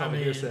 This is I all I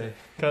mean- hearsay.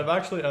 Cause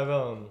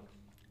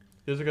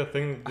there's like a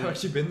thing. I've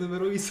actually been to the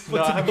Middle East.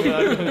 No, I haven't been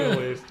in the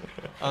Middle East.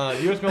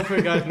 U.S.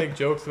 military guys make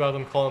jokes about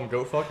them calling them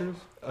goat fuckers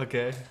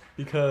Okay.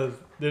 because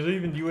there's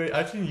even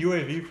I've seen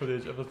UAV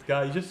footage of this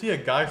guy. You just see a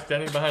guy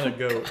standing behind a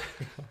goat.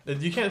 And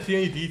you can't see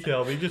any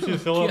detail, but you just see a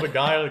silhouette of a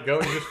guy on a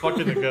goat and he's just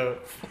fucking the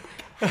goat.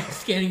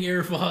 Scanning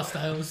air for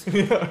hostiles.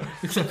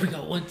 Except we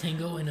got one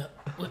tango and a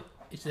what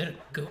is that a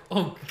go?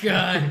 Oh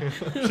god.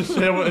 Just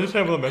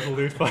have a mental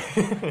dude fight.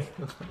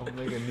 I'll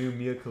make a new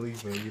Mia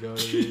Khalifa, you know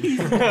what I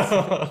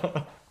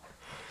mean?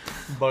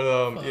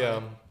 But Fuck. yeah.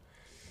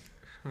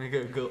 Make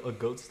a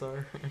goat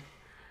star.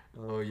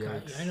 Oh, yeah.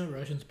 God, I know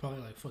Russians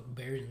probably like fuck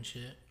bears and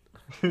shit.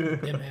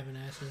 Them having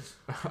asses.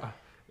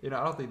 You know,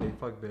 I don't think they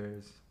fuck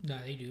bears. Nah,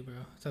 they do, bro.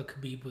 That's how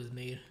Khabib was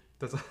made.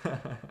 That's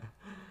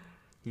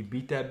he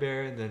beat that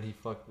bear and then he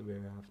fucked the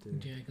bear after.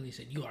 Jack Lee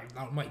said, "You are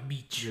not my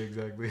beach." Yeah,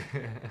 exactly.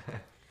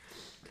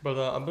 But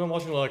I've been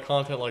watching a lot of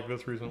content like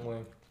this recently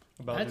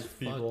about That's these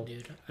people. fucked,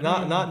 dude. I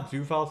don't Not know.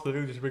 zoophile stuff,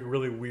 just like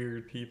really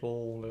weird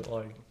people that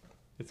like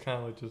it's kind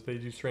of like just they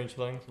do strange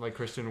things. Like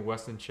Christian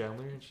Weston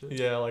Chandler and shit.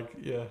 Yeah.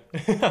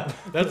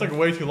 That's like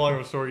way too long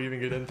of a story to even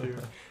get into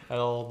at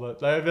all.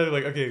 But I've been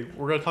like, okay,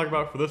 we're gonna talk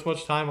about it for this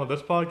much time on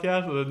this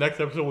podcast, and the next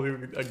episode we'll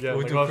do it again.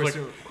 We Like, do I was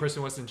like,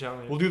 Christian Weston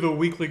Chandler. we'll do the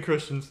weekly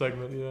Christian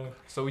segment. Yeah.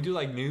 So we do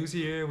like news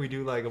here. We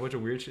do like a bunch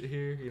of weird shit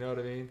here. You know what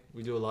I mean?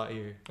 We do a lot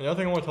here. Another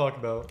thing I want to talk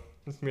about.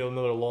 This is gonna be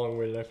another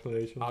long-winded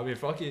explanation. I mean,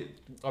 fuck it.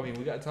 I mean,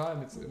 we got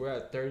time. We're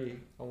at 30,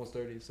 almost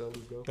 30. So let's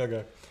go.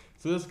 Okay.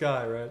 So this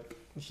guy, right?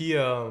 He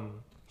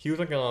was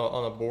like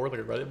on a board, like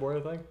a Reddit board,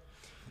 I think,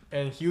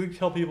 and he would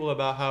tell people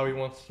about how he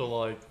wants to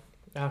like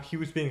how he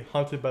was being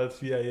hunted by the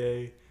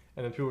CIA,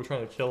 and then people were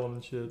trying to kill him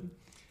and shit.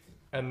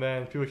 And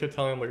then people kept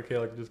telling him like, okay,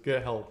 like just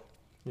get help.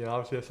 You know,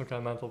 obviously he has some kind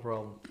of mental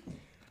problem.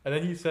 And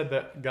then he said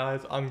that,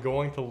 guys, I'm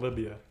going to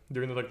Libya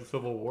during the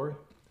Civil War.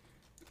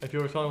 And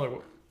people were telling him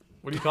like,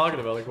 what are you talking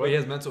about? Like, what? Wait, he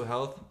has mental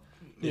health.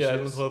 Yeah,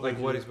 issues? mental health like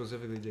what he issues.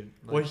 specifically did.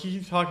 Like, Well,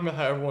 he's talking about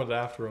how everyone's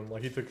after him.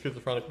 Like he's like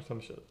schizophrenic or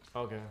some shit.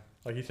 okay.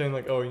 Like he's saying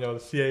like, oh, you know, the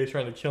CIA is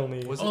trying to kill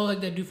me. Was Oh, like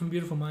that dude from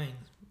Beautiful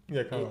Minds.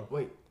 Yeah, kind of.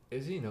 Wait,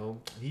 is he?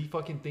 No, he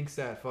fucking thinks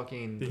that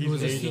fucking. He's He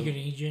was an a agent. secret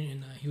agent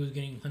and he was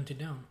getting hunted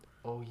down.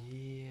 Oh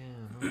yeah.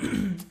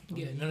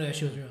 Yeah, none of that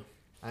shit was real.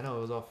 I know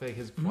it was all fake.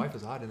 His Mhm. wife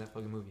was hot in that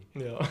fucking movie.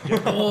 Yeah.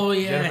 Oh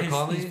yeah, Jennifer his,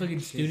 Connelly? his fucking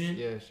She's- student.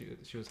 Yeah,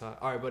 she was hot.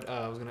 All right, but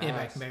I was gonna Yeah,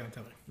 ask. back on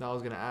topic. No, I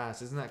was gonna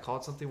ask. Isn't that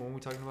called something when we were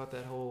talking about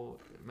that whole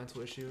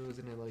mental issue?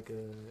 Isn't it like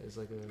a? It's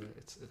like a.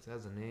 It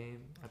has a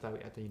name. I thought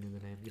you knew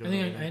the name. You I don't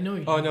know think the I name? know.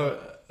 What Oh you're no,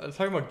 talking about. I was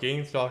talking about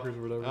gang stalkers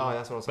or whatever. Oh,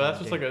 that's what I was. But that's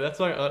talking just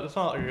like that's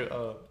not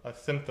like a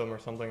symptom or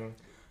something.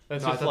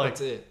 That's No, I just thought like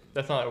that's it.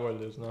 that's not what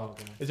it is. No, Oh,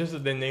 okay. it's just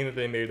the name that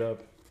they made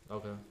up.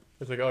 Okay.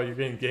 It's like, oh, you're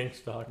getting gang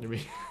stalked. You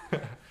mean?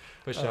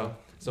 For sure. Um,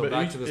 So but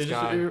back it- to it this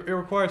just- guy. it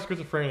requires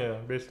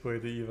schizophrenia basically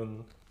to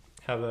even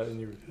have that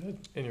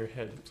in your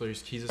head. So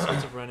he's a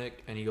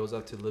schizophrenic and he goes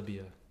out to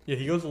Libya. Yeah,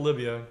 he goes to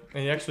Libya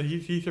and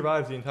he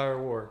survives the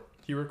entire war.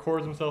 He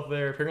records himself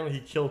there. Apparently, he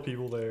killed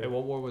people there. Hey,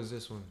 what war was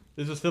this one?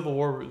 There's a civil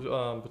war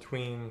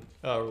between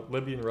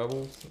Libyan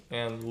rebels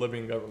and the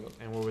Libyan government.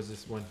 And where was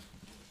this one?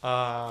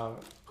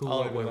 Who Who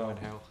won, when,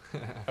 how?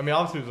 I mean,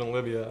 obviously it was in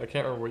Libya. I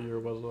can't remember what year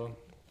it was though.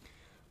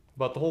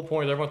 But the whole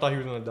point is everyone thought he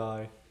was gonna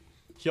die.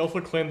 He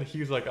also claimed that he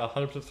was like a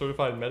 100%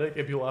 certified medic.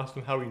 If people asked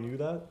him how he knew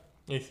that,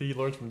 and he said he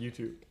learned from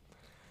YouTube.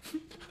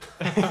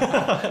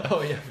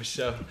 Oh yeah, for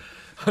sure.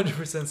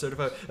 100%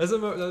 certified. That's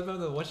about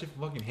the one shit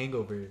fucking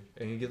Hangover,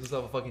 and he gives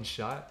himself a fucking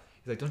shot.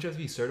 He's like, "Don't you have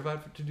to be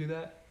certified to do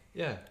that?"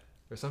 Yeah,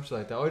 or some shit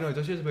like that. Oh no,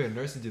 don't you have to be a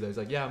nurse to do that? He's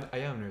like, "Yeah, I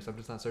am a nurse. I'm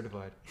just not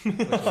certified."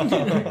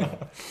 Yeah,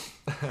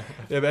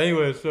 but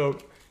anyway, so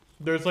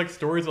there's like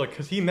stories like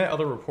because he met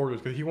other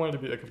reporters because he wanted to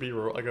be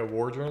like a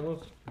war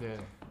journalist. Yeah.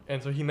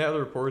 And so he met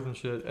other reporters and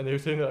shit, and they were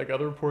saying that like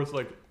other reporters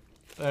like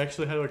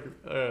actually had like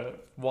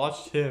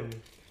watched him.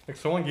 Like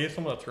someone gave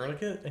someone a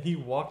tourniquet, and he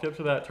walked up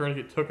to that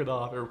tourniquet, took it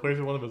off, and replaced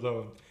it with one of his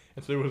own,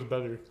 and so it was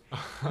better.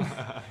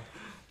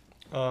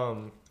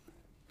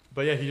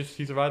 But yeah, he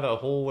survived that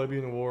whole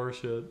Libyan war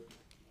shit.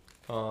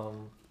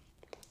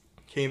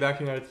 Came back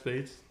to the United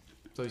States.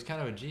 So he's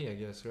kind of a G, I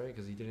guess, right?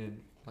 Because he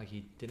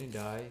didn't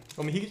die.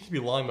 I mean, he could just be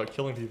lying about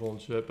killing people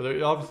and shit,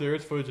 but obviously there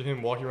is footage of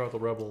him walking around with the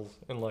rebels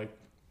and like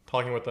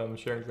talking with them,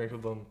 sharing drinks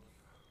with them,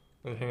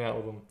 and hanging out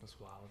with them. That's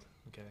wild.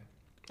 Okay.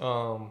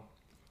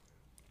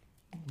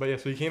 But yeah,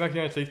 so he came back to the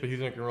United States, but he's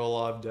in like a real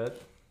lot of debt.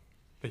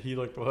 But he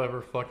like,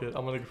 whatever, fuck it,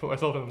 I'm gonna put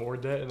myself in more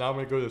debt, and now I'm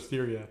gonna go to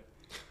Syria.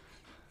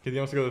 Because he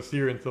wants to go to the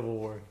Syrian civil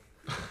war.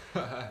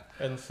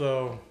 And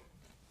so,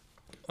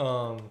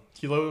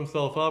 he loaded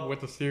himself up,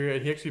 went to Syria.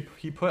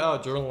 He put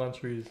out journal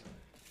entries,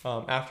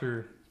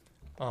 after,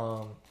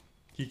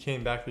 he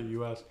came back to the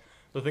U.S.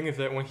 The thing is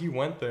that when he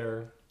went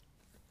there,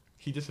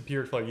 he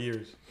disappeared for like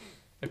years,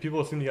 and people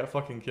assumed he got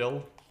fucking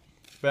killed.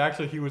 But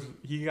actually,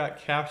 he got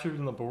captured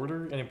in the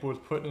border and was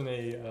put in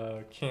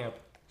a camp,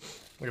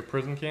 like a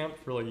prison camp,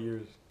 for like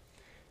years,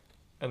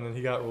 and then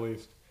he got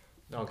released.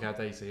 Okay, I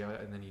thought you said yeah,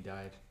 and then he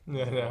died.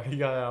 Yeah, no, he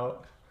got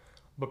out.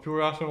 But people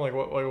were asking him like,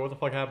 what the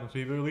fuck happened? So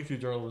he released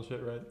these journals and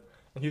shit, right?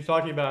 And he was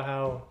talking about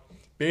how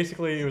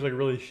basically it was like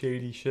really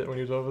shady shit when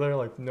he was over there.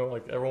 Like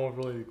like everyone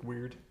was really like,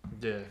 weird.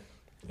 Yeah.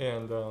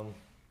 And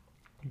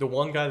the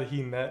one guy that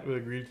he met who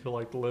agreed to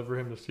like deliver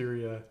him to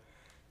Syria,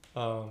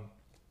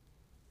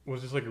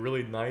 was just like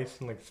really nice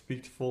and like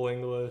speaks full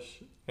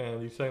English,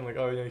 and he's saying like,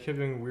 oh, you know, he kept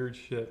doing weird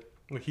shit.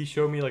 Like he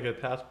showed me like a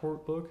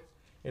passport book,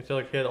 and so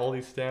like he had all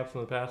these stamps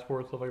on the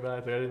passport and stuff like that.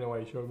 Like, I didn't know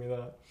why he showed me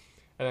that.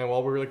 And then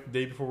while we were like the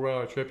day before we went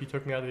on our trip, he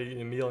took me out to eat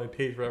a meal and he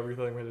paid for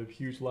everything. We had a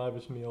huge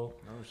lavish meal.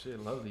 Oh shit,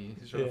 lovely.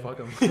 He's trying to fuck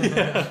him.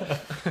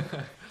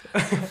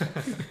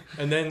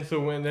 And then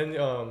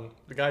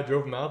the guy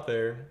drove him out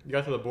there. He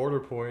got to the border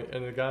point,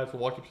 and the guys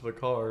walked up to the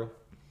car.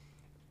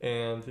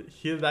 And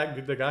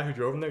the guy who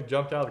drove him there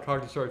jumped out of the car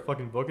and just started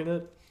fucking booking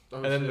it. Oh,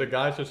 and then the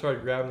guys just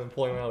started grabbing him and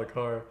pulling him out of the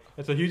car.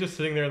 And so he was just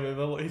sitting there in the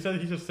middle. He said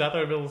he just sat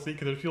there in the middle of the seat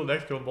because there's people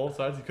next to him on both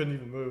sides. He couldn't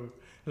even move.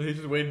 So he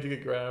just waited to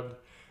get grabbed.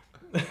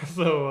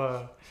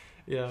 So,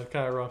 yeah, it's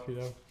kind of rough, you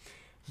know.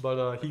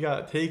 But he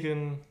got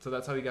taken. So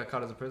that's how he got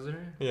caught as a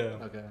prisoner? Yeah.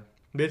 Okay.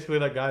 Basically,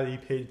 that guy that he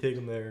paid to take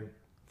him there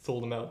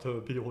sold him out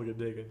to people who get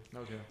taken.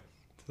 Okay.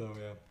 So,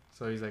 yeah.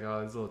 So he's like, oh,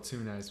 it's a little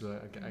too nice,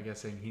 but I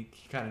guess saying he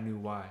kind of knew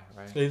why,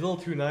 right? Yeah, he's a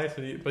little too nice,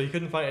 but he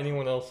couldn't find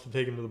anyone else to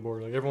take him to the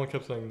border. Like, everyone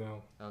kept saying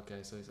no. Okay,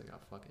 so he's like, oh,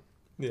 fuck it.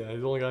 Yeah,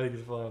 he's the only guy he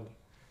could find.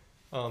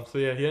 So,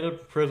 yeah, he ended up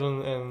in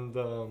prison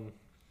and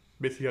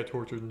basically got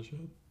tortured and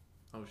shit.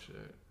 Oh,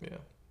 shit. Yeah.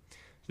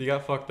 So he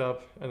got fucked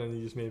up, and then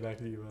he just made it back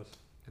to the U.S.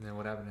 And then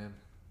what happened to him?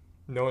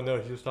 No one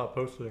knows. He just stopped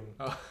posting.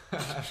 Oh.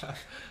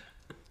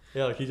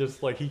 Yeah,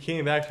 he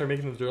came back, started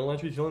making those journal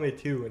entries. He only made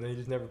 2, and then he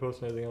just never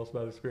posted anything else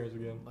about his experience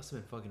again. Must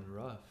have been fucking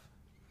rough.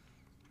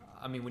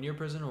 I mean, when you're a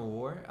prisoner of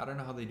war, I don't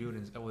know how they do it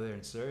over there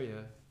in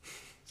Syria.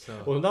 So.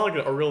 Well, it's not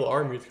like a real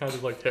army. It's kind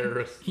of like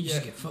terrorists.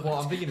 Yeah. Well,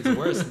 I'm thinking it's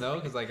worse, no?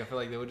 Because like I feel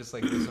like they would just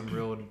like do some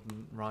real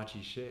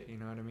raunchy shit. You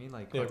know what I mean?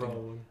 Like yeah,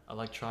 probably.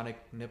 Electronic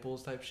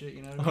nipples type shit.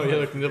 You know what I mean? Oh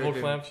yeah, like nipple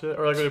clamp shit,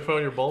 or like when you put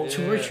on your balls.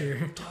 Yeah.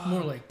 Torture,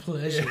 more like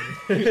pleasure.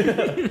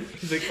 Yeah.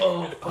 He's like,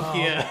 oh fuck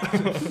yeah.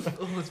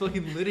 Oh, it's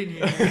fucking lit in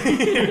here.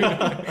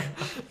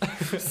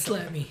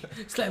 Slap me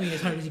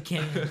as hard as you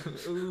can.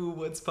 Ooh,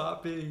 what's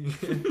popping?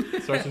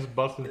 Starts just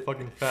busting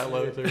fucking fat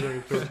loads every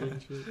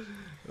and shit.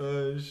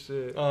 Oh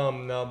shit.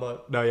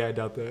 No, yeah, I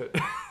doubt that.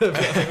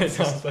 It's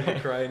just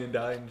fucking crying and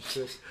dying and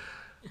shit.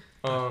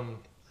 Man,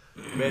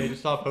 he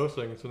just stopped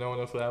posting, so no one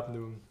knows what happened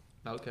to him.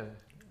 Okay.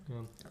 Yeah.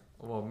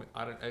 Well,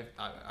 I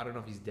don't know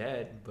if he's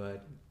dead,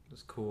 but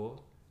it's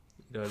cool.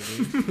 You know what I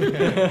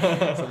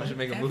mean? Someone should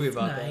make a movie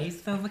about that.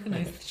 Nice. Sounds like a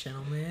nice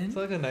gentleman. It's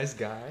like a nice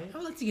guy. I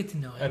would like to get to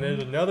know him. And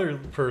there's another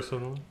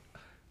person,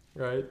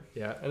 right?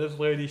 Yeah. And this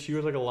lady, she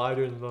was like a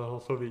lighter in the whole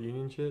Soviet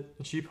Union shit,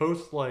 and she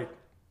posts like,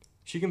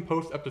 she can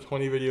post up to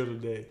 20 videos a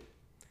day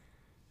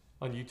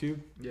on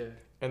YouTube. Yeah.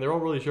 And they're all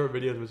really short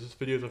videos, but it's just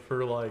videos of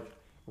her like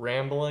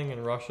rambling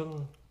in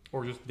Russian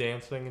or just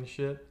dancing and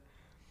shit.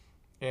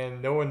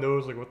 And no one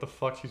knows like what the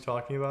fuck she's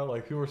talking about.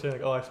 Like people are saying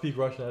like, oh, I speak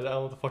Russian. I don't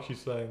know what the fuck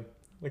she's saying.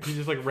 Like he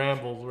just like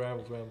rambles.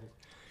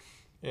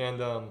 And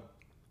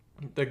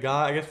the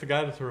guy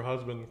that's her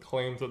husband,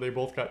 claims that they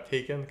both got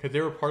taken because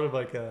they were part of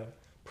like a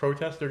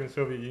protest during the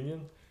Soviet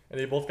Union, and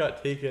they both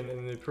got taken,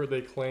 and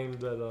they claimed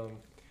that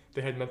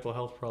they had mental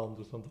health problems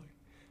or something.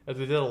 As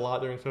they did a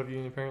lot during the Soviet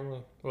Union,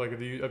 apparently. Or like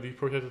if you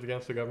protested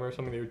against the government or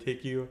something, they would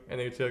take you and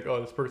they would say like,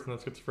 oh, this person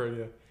has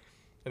schizophrenia,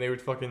 and they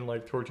would fucking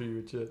like torture you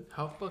and shit.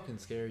 How fucking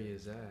scary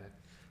is that?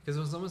 Because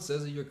when someone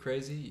says that you're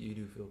crazy, you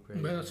do feel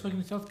crazy. But that's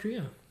fucking South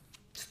Korea.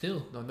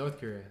 Still. No, North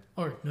Korea.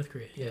 Or North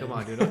Korea, yeah. Come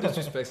on, dude. Don't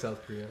disrespect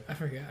South Korea. I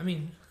forget. I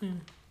mean,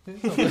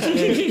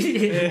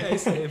 Hey,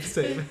 same.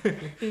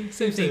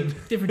 same.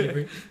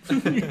 Different.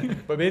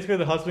 But basically,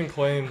 the husband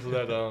claims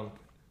that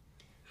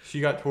she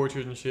got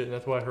tortured and shit, and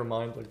that's why her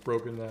mind's like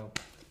broken now.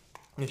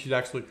 And she's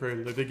actually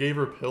crazy. Like they gave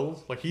her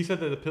pills. Like he said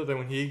that the pills that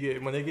when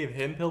they gave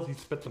him pills, he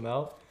spit them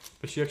out,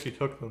 but she actually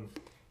took them,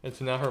 and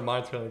so now her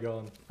mind's kind of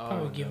gone.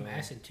 I would give him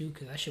acid too,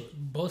 cause that shit was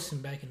busting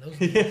back in those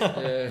days.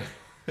 Yeah.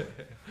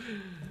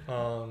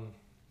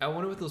 I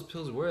wonder what those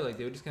pills were. Like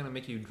they would just kind of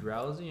make you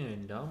drowsy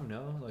and dumb.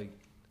 No, like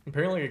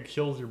apparently it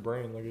kills your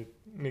brain. Like it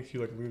makes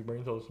you like lose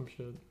brain cells or some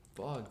shit.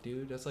 Fuck,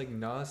 dude, that's like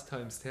Nas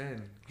times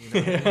 10. You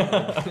know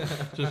what I mean?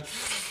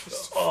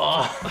 Just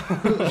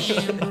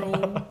Damn, bro.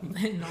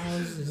 That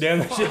Nas is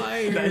damn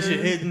fire. that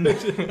shit hitting.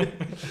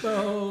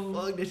 Bro.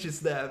 Fuck, that shit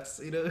snaps.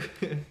 You know.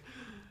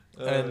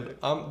 And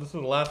this is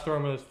the last story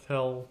I'm gonna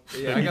tell.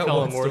 Yeah, I got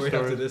one story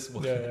after this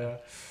one. Yeah.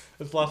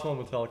 This is the last one I'm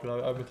gonna tell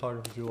because I've been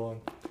talking for too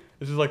long.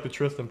 This is like the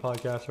Tristan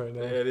podcast right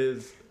now. Yeah, it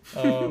is.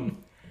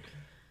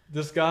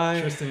 This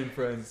guy. Tristan and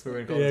friends.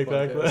 We're gonna call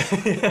Yeah, this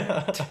exactly.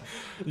 Yeah.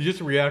 You just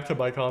react to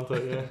my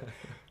content.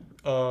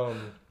 Yeah.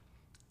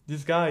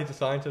 This guy, he's a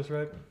scientist,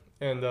 right?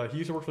 And he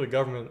used to work for the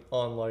government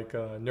on like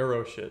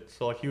neuro shit.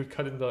 So like he would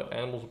cut into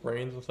animals'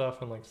 brains and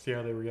stuff and like see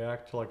how they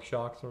react to like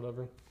shocks or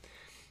whatever.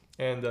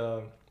 And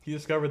he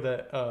discovered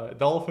that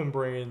dolphin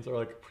brains are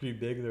like pretty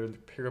big. They're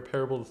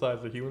comparable to the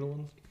size of human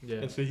ones. Yeah.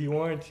 And so he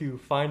wanted to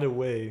find a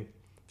way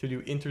to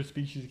do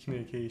interspecies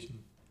communication.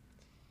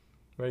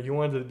 Right? He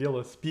wanted to be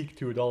able to speak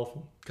to a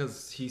dolphin.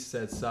 Because he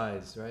said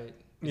size, right?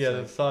 Yeah,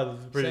 like the size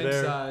is pretty same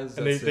there. size,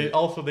 And that's they it.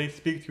 also they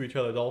speak to each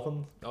other,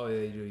 dolphins. Oh yeah,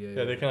 they do. Yeah.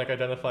 Yeah, they can like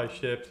identify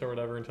ships or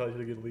whatever and tell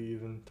you to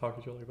leave and talk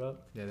to each other like that.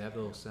 Yeah, they have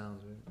little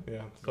sounds, right?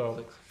 Yeah. So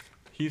Clicks.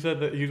 he said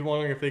that he was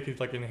wondering if they could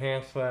like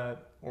enhance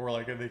that or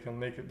like if they can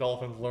make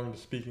dolphins learn to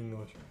speak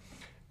English.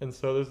 And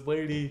so this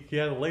lady, he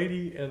had a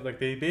lady, and like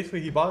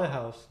he bought a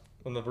house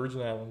on the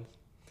Virgin Islands,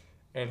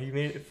 and he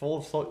made it full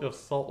of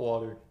salt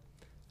water,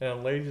 and a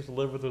lady just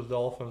lived with this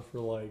dolphin for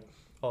like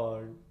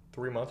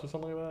 3 months or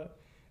something like that,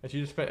 and she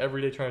just spent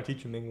every day trying to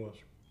teach him English.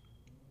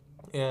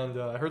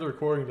 And I heard the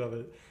recordings of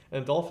it,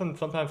 and dolphins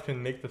sometimes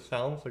can make the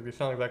sounds, like they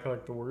sound exactly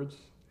like the words,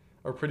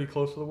 or pretty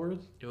close to the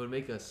words. It would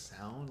make a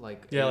sound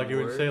like Yeah, a like it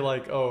would word? say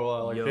like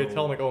like Yo. they'd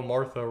tell him like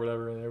Martha or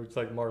whatever, and it would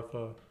say like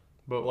Martha,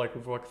 but like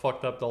with like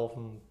fucked up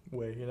dolphin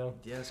way, you know.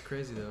 Yeah, it's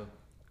crazy though.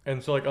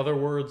 And so like other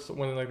words,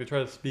 when like they try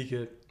to speak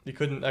it, you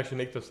couldn't actually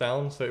make the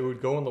sound, so it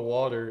would go in the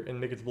water and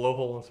make its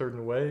blowhole in a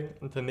certain way,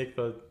 and to make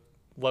the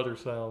letter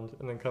sound,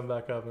 and then come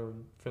back up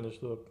and finish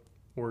the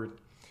word.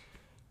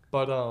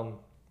 But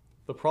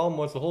the problem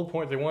was the whole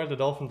point they wanted the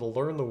dolphin to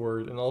learn the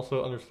word and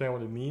also understand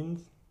what it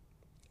means,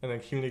 and then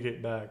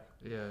communicate back.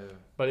 Yeah.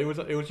 But it was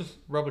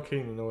just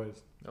replicating the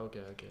noise. Okay.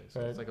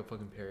 So Right. it's like a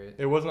fucking parrot.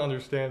 It wasn't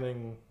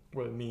understanding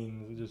what it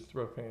means. It just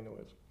replicating the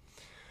noise.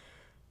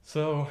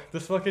 So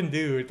this fucking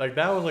dude, like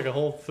that was like a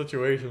whole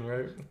situation,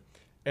 right?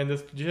 And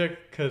this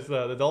chick, because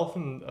the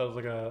dolphin was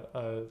like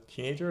a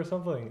teenager or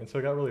something, and so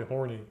it got really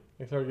horny.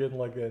 They started getting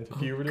like into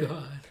puberty.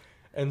 God.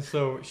 And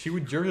so she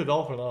would jerk the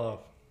dolphin off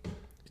to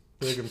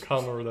make him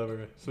come or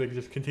whatever, so they could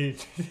just continue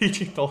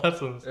teaching the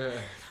lessons.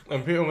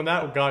 And people, when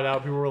that got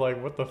out, people were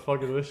like, "What the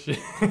fuck is this shit?"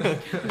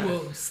 Whoa,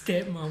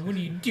 stepmom, what are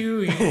you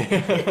doing?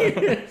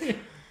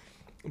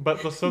 But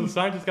so the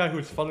scientist guy who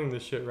was funding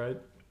this shit, right?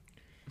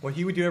 What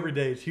he would do every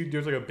day is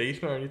there's like a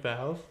basement underneath the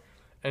house,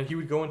 and he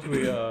would go into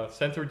a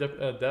sensory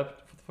what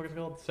the fuck is it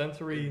called?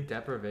 Sensory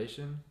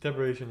Deprivation.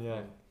 deprivation,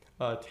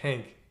 yeah.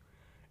 Tank,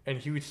 and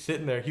he would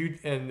sit in there.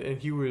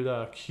 He would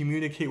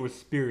communicate with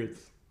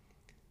spirits,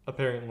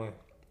 apparently,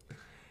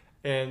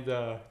 and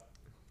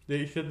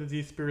they said that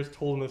these spirits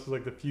told him this was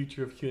like the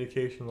future of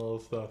communication and all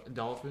this stuff.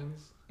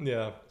 Dolphins.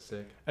 Yeah,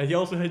 Sick. and he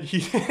also had he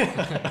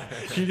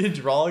did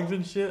drawings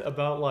and shit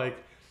about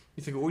like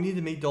he's like, we need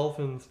to make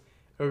dolphins.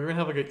 We're gonna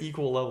have like an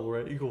equal level,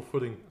 right? Equal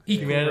footing.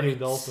 Equal Humanity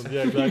and rights. dolphins.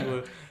 Yeah,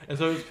 exactly. And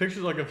so there's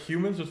pictures like of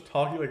humans just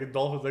talking, like a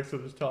dolphin's next to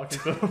them just talking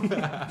to them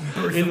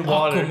Birth in of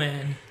water.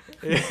 Aquaman.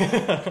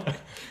 Yeah.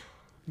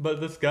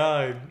 But this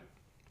guy,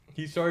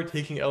 he started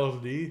taking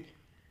LSD.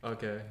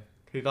 Okay.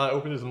 He thought it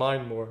opened his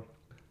mind more.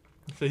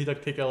 So he'd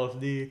like take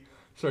LSD,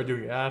 started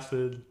doing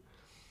acid,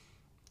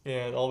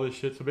 and all this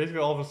shit. So basically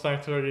all of his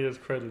science already is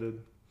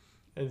credited.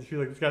 And you feel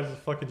like this guy's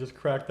just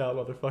cracked out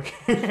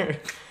motherfucker.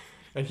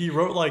 And he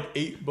wrote like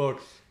 8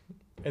 books,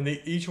 and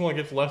each one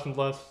gets less and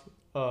less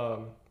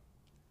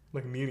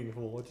like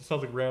meaningful. It just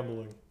sounds like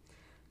rambling,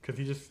 because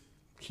he just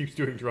keeps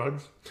doing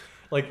drugs.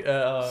 Like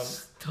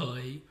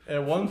Tight.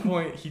 At one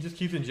point, he just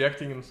keeps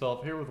injecting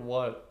himself. Here with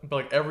what? But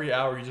like every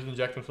hour, he just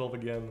injects himself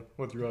again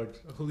with drugs.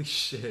 Holy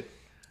shit.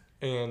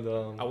 And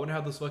I wonder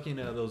how those fucking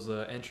those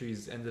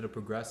entries ended up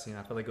progressing.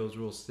 I felt like it was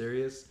real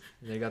serious,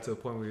 and they got to a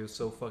point where he was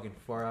so fucking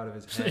far out of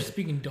his Started head.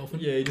 speaking dolphin.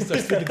 Yeah, he just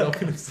started speaking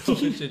dolphin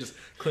himself and shit. Just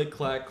click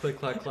clack,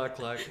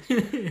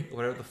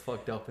 whatever the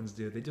fuck dolphins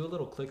do. They do a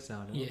little click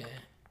sound. Yeah.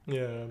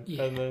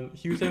 yeah, and then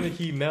he was saying that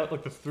he met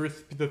like the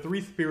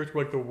three spirits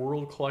were like the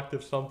world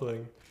collective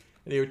something,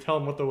 and they would tell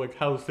him what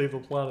how to save the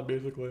planet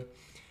basically.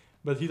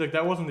 But he's like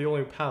that wasn't the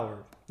only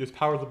power. There's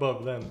powers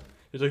above them.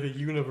 There's like the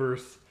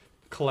universe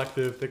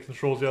collective that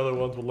controls the other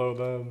ones below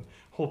them.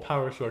 Whole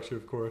power structure,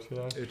 of course, you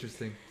know.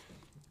 Interesting.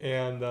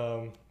 And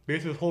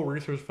basically, this whole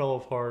research fell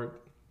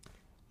apart.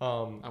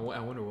 I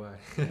wonder why.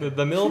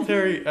 the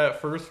military at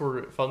first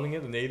were funding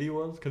it. The Navy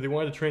was because they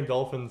wanted to train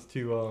dolphins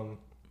to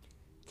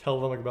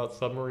tell them like about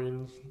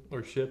submarines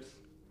or ships,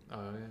 Oh,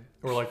 okay.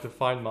 or like to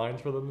find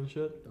mines for them and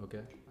shit.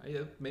 Okay.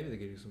 Yeah, maybe they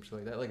could do some shit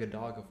like that. Like a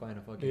dog could find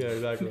a fucking. Yeah,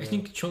 exactly.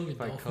 Imagine controlling a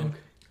Fight dolphin.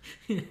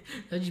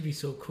 That'd just be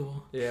so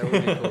cool. Yeah, it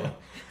would be cool.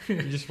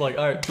 You just like,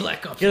 all right,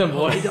 Black Ops. get him,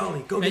 boy. Hey,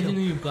 Dolly, go get Imagine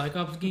him. the new Black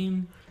Ops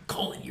game.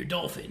 Call in your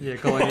dolphin. Yeah,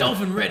 call in.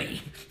 Dolphin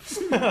ready.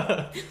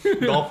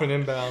 Dolphin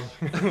inbound.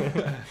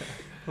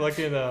 Like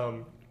in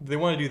they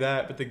want to do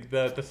that, but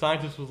the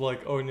scientist was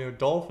like, oh no,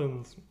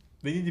 dolphins,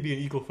 they need to be on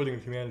equal footing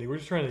with humanity. We're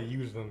just trying to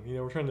use them, you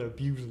know, we're trying to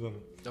abuse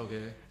them.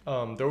 Okay.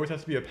 There always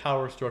has to be a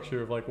power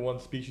structure of like one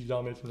species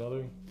dominates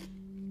another.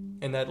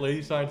 And that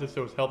lady scientist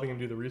that was helping him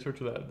do the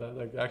research of that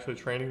like actually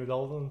training the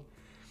dolphin,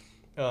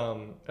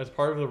 as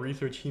part of the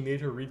research, he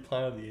made her read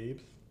Planet of the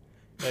Apes.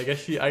 And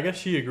I guess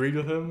she agreed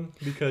with him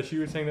because she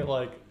was saying that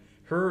like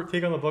her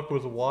take on the book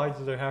was why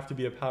does there have to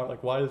be a power?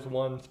 Like why does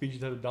one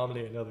species have to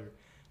dominate another?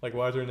 Like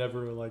why is there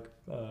never like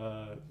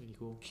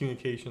Equal.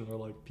 communication or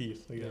like peace?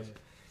 I guess.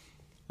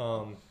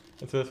 Yeah.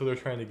 And so that's what they're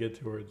trying to get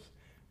towards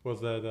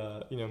was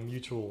that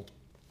mutual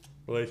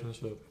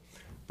relationship.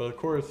 But of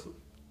course,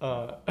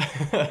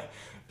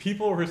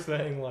 people were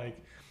saying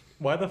like,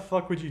 why the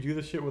fuck would you do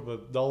this shit with a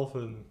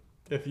dolphin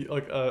if you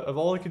like if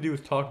all it could do is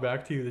talk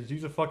back to you? Just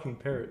use a fucking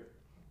parrot.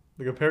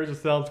 Like a parrot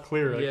just sounds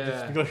clear. Like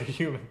just speak like a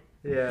human.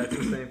 Yeah, it's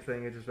the same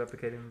thing. It's just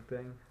replicating the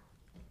thing.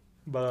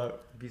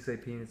 But If you say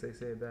penis, they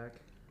say it back.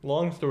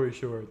 long story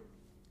short,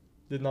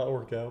 did not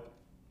work out.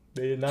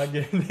 They did not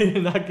get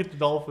the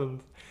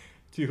dolphins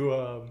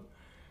to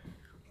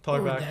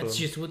talk back to them. That's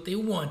just what they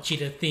want you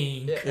to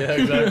think. Yeah,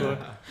 exactly.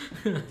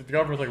 The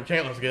government's like, we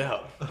can't let us get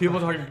out.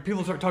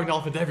 People start talking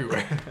dolphins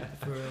everywhere.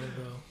 For real,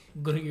 bro.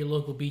 Go to your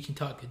local beach and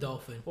talk to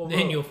dolphin. Well, then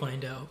bro, you'll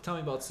find out. Tell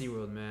me about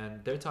SeaWorld, man.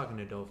 They're talking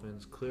to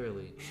dolphins,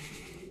 clearly.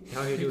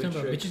 How are you You're doing talking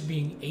about tricks? bitches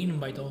being eaten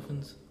by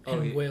dolphins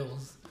and yeah.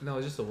 whales. No,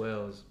 it's just the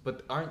whales.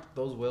 But aren't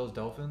those whales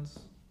dolphins?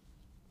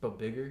 But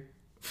bigger?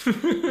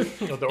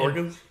 The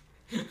organs?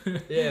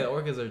 Yeah,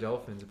 orcas are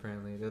dolphins,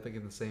 apparently. They're like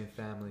in the same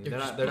family. They're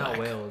They're not just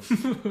whales.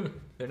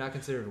 They're not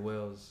considered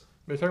whales.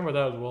 They're talking about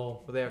that as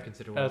well. Well, they are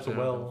considered whales. As They're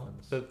not well,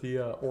 dolphins. that the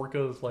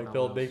orcas like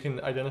Not they whales.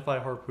 can identify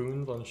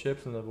harpoons on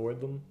ships and avoid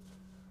them,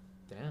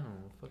 Damn,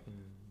 fucking.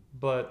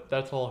 but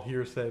that's all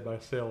hearsay by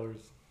sailors.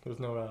 There's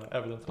no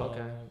evidence on Okay.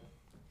 that.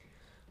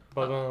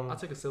 But I'll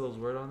take a Silo's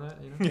word on that,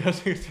 you know?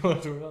 yes, we still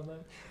have to work on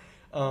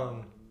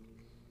that.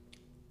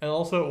 And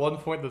also at one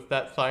point,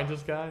 that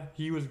scientist guy,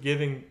 he was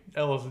giving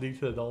LSD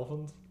to the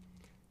dolphins.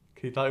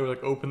 'Cause he thought it would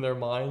like open their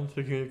minds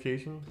to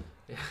communication.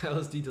 Yeah,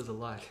 LSD does a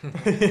lot.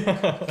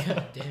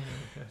 God damn.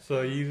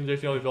 So he's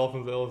injecting all these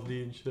dolphins with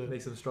LSD and shit.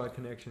 Make some strong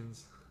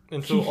connections.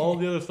 And so all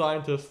the other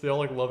scientists, they all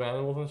like love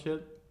animals and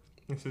shit.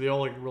 And so they all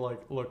like were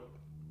like, look,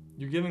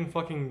 you're giving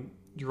fucking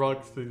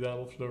drugs to these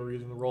animals for no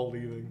reason. We're all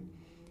leaving.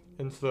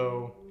 And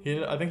so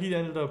I think he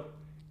ended up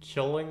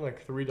killing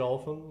like 3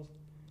 dolphins.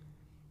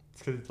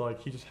 It's because like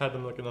he just had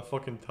them like in a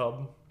fucking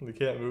tub and they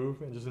can't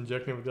move and just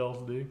injecting them with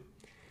LSD.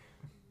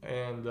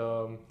 And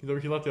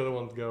he let the other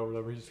ones go or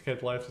whatever.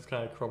 His life just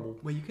kind of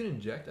crumbled. Wait, you can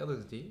inject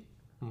LSD?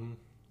 Mm-hmm.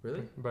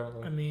 Really?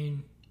 Apparently. I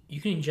mean,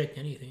 you can inject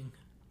anything.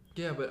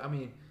 Yeah, but I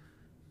mean,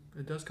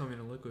 it does come in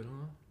a liquid,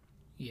 huh?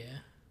 Yeah.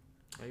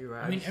 Are you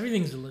right? I mean,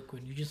 everything's a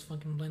liquid. You just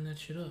fucking blend that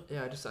shit up.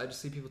 Yeah, I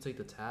just see people take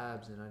the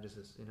tabs, and I just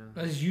you know.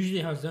 That's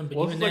usually how it's done. But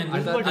Well, even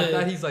it's then, like- I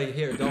thought he's like,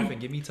 here, dolphin,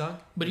 give me tongue.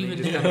 but And even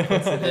he just kinda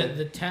puts it then, in.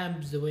 the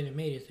tabs, the way they're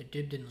made is they're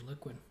dipped in the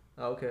liquid.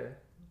 Oh, okay.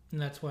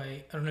 And that's why,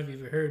 I don't know if you've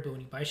ever heard, but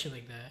when you buy shit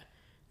like that,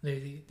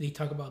 they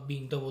talk about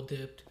being double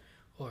dipped,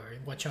 or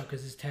watch out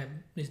because this tab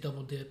is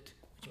double dipped,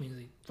 which means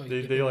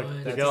They dip like one.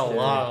 they That's got a scary.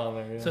 lot on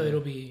there. Yeah. So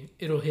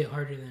it'll hit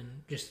harder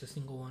than just a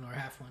single one or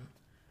half one.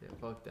 Yeah,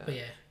 fuck that. But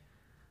yeah,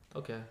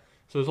 Okay.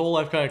 So his whole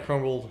life kind of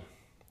crumbled.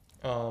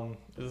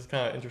 This is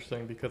kind of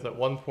interesting because at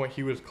one point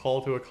he was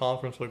called to a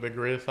conference with like the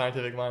greatest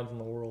scientific minds in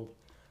the world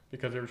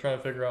because they were trying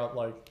to figure out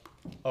like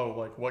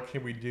what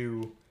can we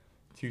do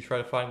to try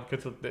to find,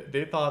 because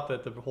they thought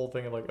that the whole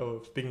thing of like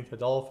speaking to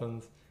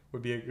dolphins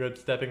would be a good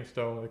stepping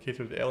stone in the case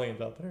there's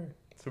aliens out there,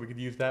 so we could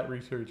use that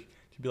research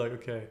to be like,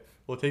 okay,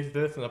 we'll take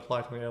this and apply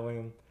it to an alien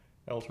and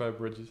we'll try to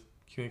bridge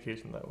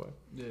communication that way.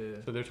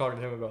 Yeah. So they're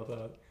talking to him about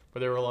that. But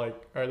they were like,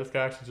 all right, this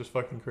guy actually just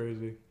fucking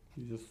crazy.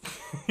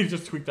 He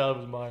just tweaked out of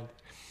his mind.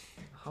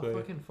 How So-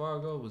 fucking far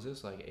ago was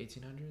this? Like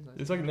 1800s?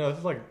 It's like no, this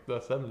is like the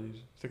 70s,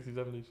 60s,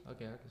 70s.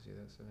 Okay, I can see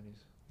that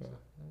 70s. Yeah.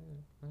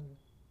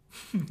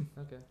 So,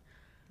 okay.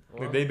 Like,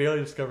 Well, they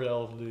barely discovered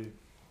LSD.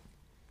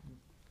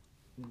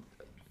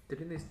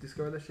 didn't they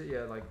discover that shit?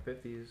 Yeah, like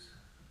 50s.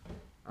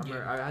 I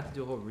remember Yeah. I had to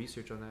do a whole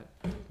research on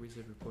that,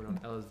 research report on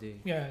LSD.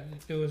 Yeah,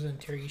 it was an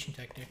interrogation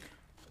tactic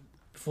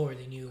before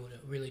they knew what it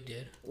really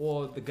did.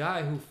 Well, the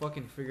guy who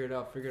fucking figured it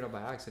out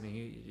by accident.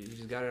 He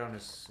just got it on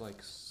his like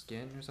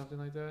skin or something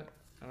like that.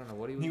 I don't know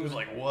what he was. He was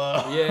doing. like,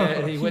 "Whoa!" Yeah,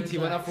 and he went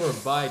out for a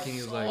bike and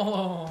he was like,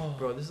 Oh,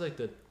 "Bro, this is like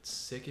the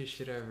sickest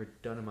shit I've ever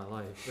done in my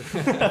life.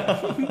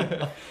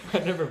 I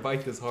never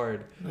biked this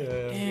hard." Yeah.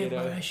 damn, you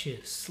know. bro, that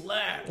shit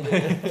slapped.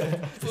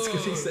 It's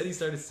because he said he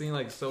started seeing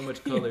like so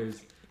much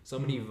colors, so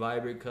many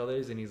vibrant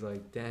colors, and he's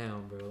like,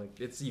 "Damn, bro, like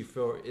it's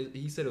euphoric."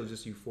 He said it was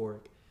just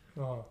euphoric,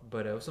 Oh.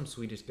 but it was some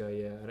Swedish guy.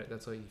 Yeah,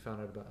 that's how he found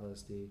out about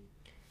LSD.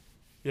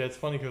 Yeah, it's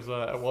funny because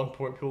at one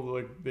point people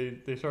like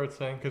they started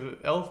saying because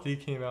LSD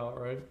came out,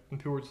 right, and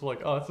people were just like,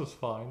 "Oh, this is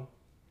fine."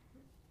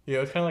 Yeah,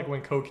 it's kind of like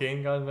when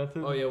cocaine got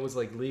invented. Oh yeah, it was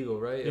like legal,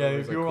 right? Yeah, It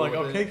was, people were like,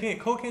 cool "Oh, then.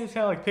 cocaine just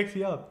kind of like picks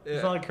you up. Yeah.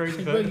 It's not like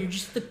crazy Bro, thing." you're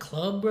just at the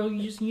club, bro.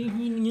 You just you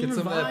Get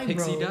some of that vibe,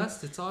 pixie bro.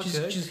 dust. It's all Just,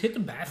 good. just hit the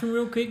bathroom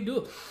real quick. Do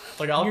it.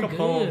 Like Al You're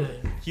Capone,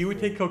 good. he would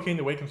take cocaine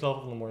to wake himself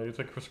up in the morning. It's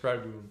like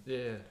prescribed to him.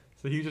 Yeah.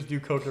 So he would just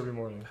do coke every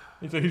morning.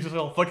 So he's just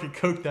all fucking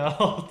coked out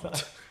all the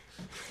time.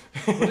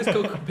 What does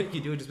coke make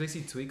you do? It just makes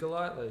you tweak a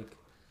lot. Like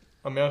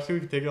I mean, I'm sure we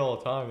can take it all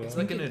the time. Yeah. It's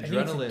like an I think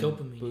it's a adrenaline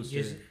dopamine.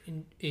 booster.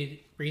 It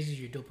raises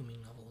your dopamine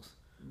levels.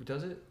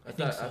 does it? I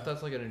think thought so.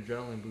 it's like an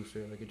adrenaline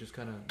booster. Like it just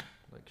kind of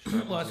like.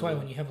 sharpens Well, that's you why up.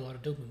 when you have a lot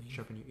of dopamine,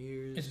 Sharpen your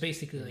ears. it's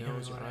basically your like having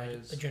nose, a lot your of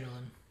eyes.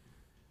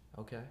 adrenaline.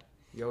 Okay.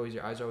 Your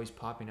eyes are always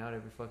popping out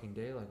every fucking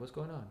day. Like, what's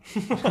going on?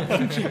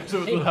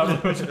 So Hey, what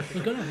happened? what's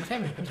going on? What's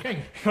happening? What's going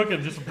on?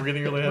 Fucking just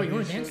breathing really Bro, heavy. you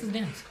want and to shit.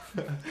 dance?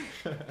 Let's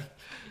dance.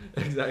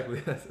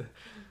 Exactly.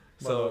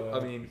 So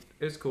But, I mean,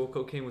 it's cool.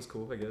 Cocaine was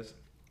cool, I guess.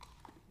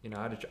 You know,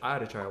 I had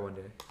to try it one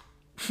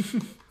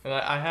day. And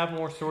I have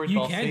more stories. You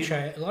about can saving- try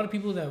it. A lot of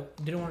people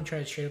that didn't want to try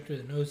it straight up through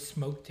the nose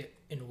smoked it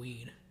in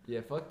weed.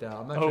 Yeah, fuck that.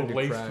 I'm not Oh, trying to do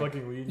laced crack.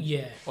 fucking weed.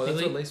 Yeah. Oh, that's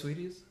They what la- lace sweet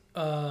is?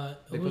 They it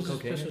put was a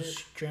cocaine in special it?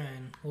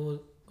 strand.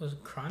 What was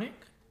it? Chronic?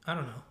 I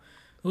don't know.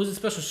 It was a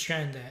special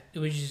strand that it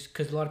was just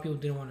because a lot of people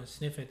didn't want to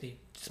sniff it.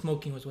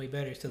 Smoking was way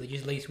better, so they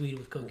just laced weed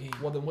with cocaine.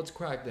 Well, then what's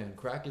crack then?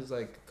 Crack is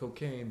like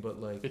cocaine,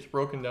 but like, It's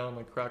broken down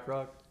like crack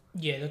rock.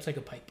 Yeah, that's like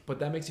a pipe. but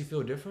that makes you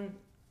feel different?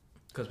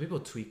 Because people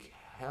tweak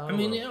hell. I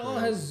mean, it all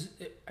has.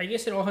 I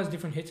guess it all has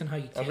different hits on how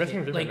you I'm take guessing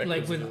it. there's Like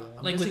different with mechanisms.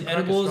 I'm like guessing with crack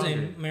is edibles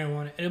and stronger.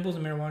 marijuana. Edibles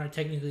and marijuana are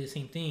technically the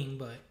same thing,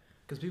 but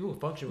Because people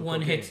function with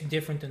one cocaine. hits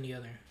different than the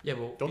other. Yeah,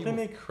 but Don't they people-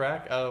 make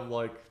crack out of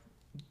like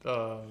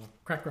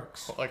Crack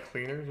rocks. like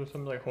cleaners or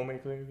something, like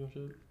homemade cleaners and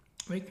shit?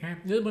 Make crack.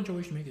 There's a bunch of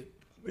ways to make it.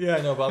 Yeah,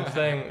 I know, but I'm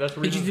saying that's the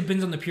It just reason.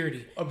 depends on the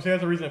purity. I'm saying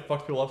that's the reason it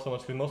fucks people up so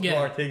much because most people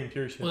Yeah. aren't taking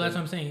pure shit. Well, that's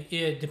what I'm saying.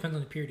 Yeah, it depends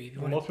on the purity. If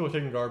you want most people are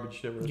taking garbage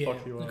shit where it yeah,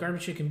 fucks you the up.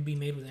 garbage shit can be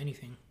made with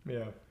anything.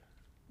 Yeah.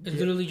 It's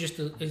literally just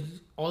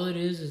all it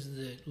is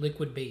the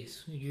liquid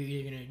base. You're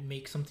either gonna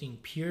make something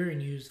pure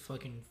and use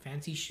fucking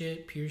fancy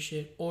shit, pure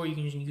shit, or you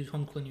can just use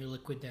home cleaner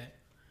liquid that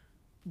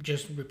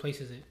just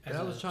replaces it as And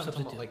I a was trying to talk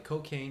substitute. about like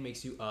cocaine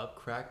makes you up,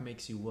 crack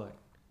makes you what?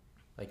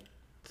 Like,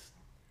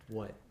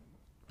 what?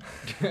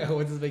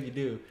 What does it make you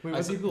do? Wait, I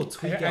what see the- people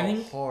tweak I out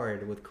think-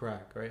 hard with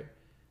crack, right?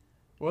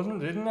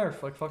 Didn't our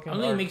like fucking I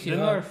don't think it our, makes you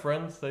didn't up. our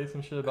friends say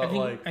some shit about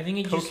like I think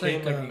it's just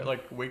cocaine like,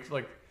 like wakes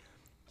like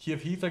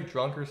if he's like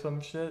drunk or some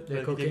shit, Yeah, like,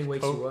 he cocaine takes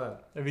wakes coke, you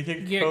up. If he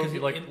takes yeah, coke, because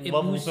it like it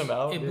levels boosts, him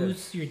out. It Yeah.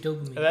 boosts your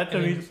dopamine. And that to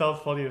And me then- just sounds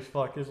funny as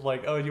fuck. It's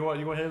like, oh, you want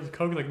to hit this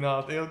coke? Like,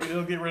 no,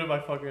 it'll get rid of my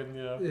fucking,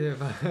 you know.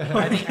 Yeah,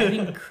 I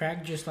think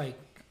crack just like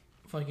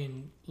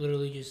fucking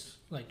literally just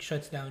like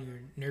shuts down your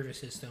nervous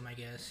system. I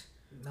guess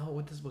no,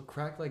 what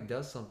crack like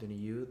does something to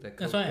you that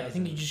that's coke why I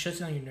think it doesn't. just shuts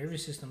down your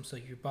nervous system, so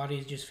your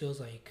body just feels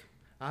like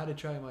I had to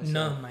try it myself.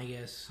 numb. I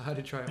guess. I had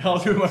to try it I'll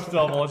do it myself.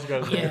 myself. I'll let you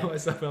guys I'll know. Yeah. do it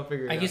myself. I'll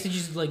figure it I out. guess it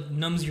just like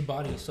numbs your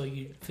body, so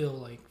you feel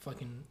like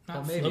fucking not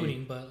Oh, maybe.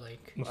 floating, but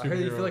like I'm a I heard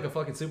you superhero. feel like a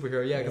fucking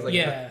superhero. Yeah, because like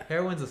Yeah.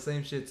 heroin's the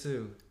same shit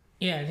too.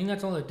 yeah. I think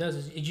that's all it does.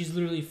 Is it just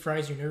literally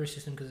fries your nervous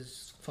system because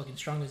it's fucking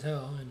strong as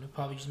hell, and it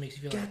probably just makes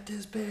you feel like. Get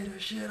this bitter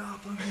shit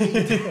off of me.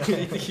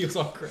 You think he was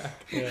on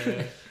crack? Yeah,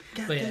 yeah.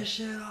 Get But yeah. this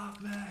shit off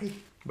me.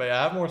 But yeah,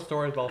 I have more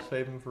stories, but I'll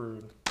save them for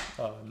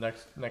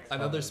next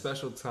Another time.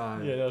 special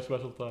time. Yeah, another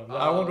special time.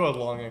 I won't go as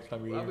long next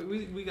time Well, either.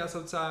 we got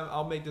some time.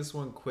 I'll make this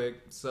one quick.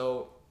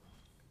 So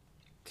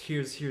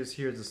here's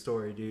the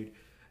story, dude.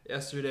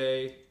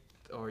 Yesterday,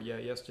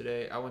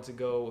 I went to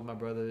go with my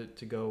brother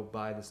to go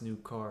buy this new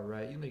car,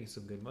 right? He's making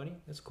some good money.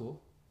 That's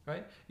cool,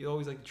 right? You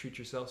always like to treat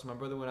yourself. So my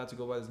brother went out to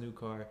go buy this new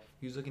car.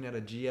 He was looking at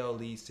a GLE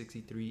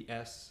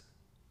 63S,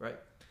 right?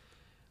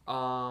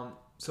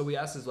 So we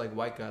asked this like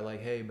white guy,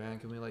 like, hey man,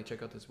 can we like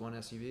check out this one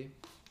SUV?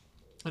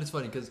 And it's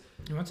funny because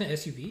You want an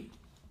SUV?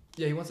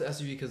 yeah, he wants an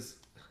SUV because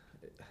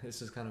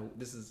this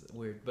is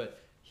weird, but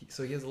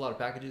so he has a lot of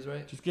packages,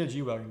 right? Just get a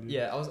G-Wagon, dude.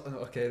 Yeah, I was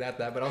okay.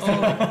 But I was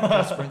thinking like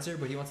a Sprinter,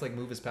 but he wants to like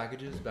move his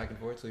packages back and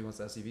forth, so he wants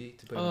the SUV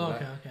to put in the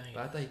back. Okay.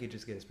 But I thought you could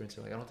just get a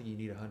Sprinter. Like I don't think you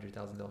need $100,000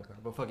 car,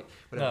 but fuck it.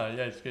 No,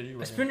 yeah, just get a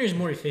G-Wagon. A Sprinter is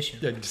more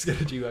efficient. Yeah, just get a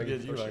Get a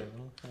G-Wagon.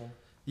 G-Wagon.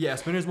 Yeah,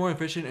 Sprinter's more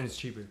efficient and it's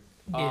cheaper.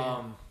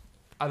 Yeah.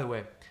 Either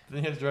way.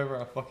 Then he has to drive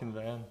around a fucking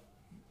van.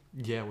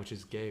 Yeah, which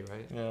is gay,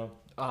 right? Yeah.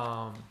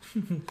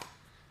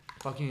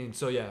 Fucking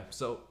so yeah.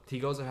 So he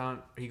goes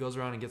around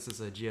and gets this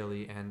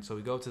GLE, and so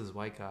we go to this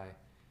white guy,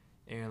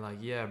 and like,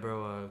 yeah,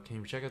 bro, can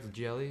you check out the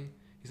GLE?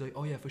 He's like,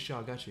 oh yeah, for sure,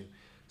 I got you.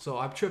 So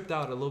I tripped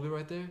out a little bit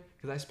right there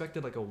because I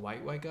expected like a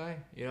white guy,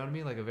 you know what I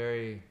mean, like a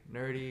very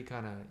nerdy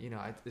kind of, you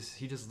know,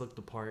 he just looked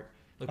the part,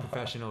 looked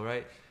professional,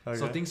 right? Okay.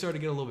 So things started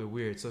to get a little bit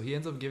weird. So he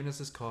ends up giving us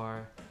his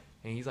car,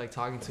 and he's like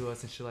talking to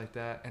us and shit like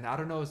that. And I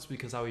don't know if it's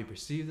because how he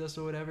perceived us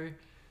or whatever.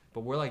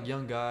 But we're like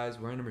young guys.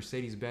 We're in a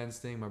Mercedes-Benz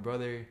thing. My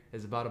brother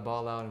is about to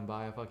ball out and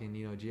buy a fucking,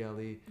 you know,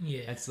 GLE.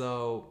 Yeah. And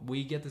so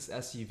we get this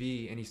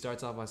SUV, and he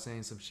starts off by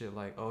saying some shit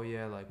like, oh,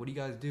 yeah, like, what do you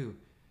guys do? And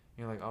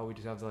you're like, oh, we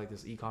just have like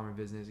this e-commerce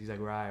business. He's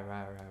like, right.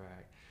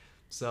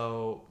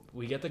 So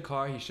we get the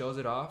car. He shows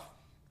it off.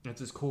 It's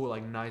this cool,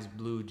 like, nice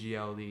blue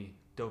GLE,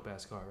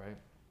 dope-ass car, right?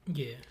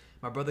 Yeah.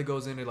 My brother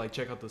goes in to, like,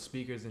 check out the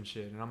speakers and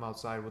shit, and I'm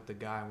outside with the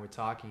guy, and we're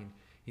talking.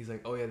 He's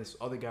like, oh yeah, this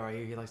other guy right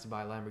here, he likes to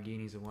buy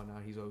Lamborghinis and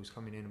whatnot. He's always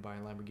coming in and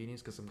buying Lamborghinis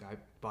because some guy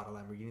bought a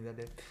Lamborghini that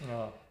day.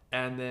 Oh.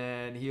 And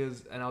then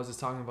I was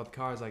just talking about the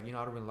car. I was like, you know,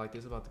 I don't really like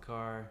this about the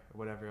car or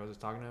whatever. I was just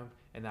talking to him.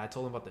 And then I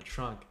told him about the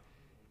trunk.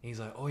 And he's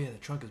like, oh yeah, the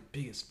trunk is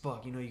big as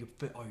fuck. You know, you can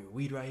fit all your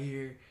weed right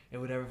here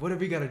and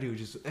whatever you got to do,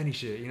 just any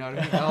shit. You know what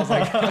I mean? I was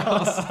like,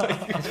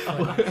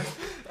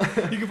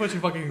 You can put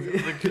your fucking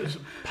like,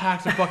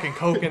 packs of fucking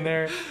coke in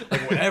there,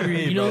 like whatever you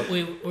need. You know, bro.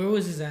 wait, where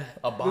was this at?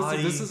 A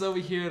body. This is over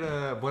here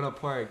at Buena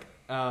Park.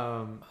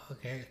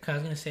 Okay, cause I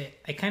was gonna say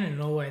I kind of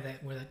know where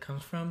that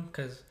comes from,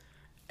 cause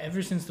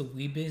ever since the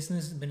weed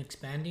business has been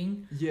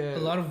expanding, Yeah. a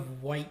lot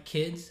of white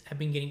kids have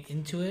been getting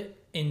into it,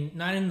 and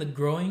not in the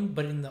growing,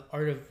 but in the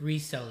art of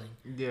reselling.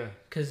 Yeah.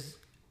 Cause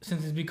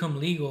since it's become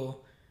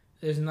legal,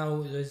 there's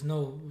no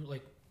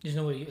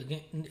way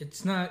again.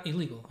 It's not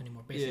illegal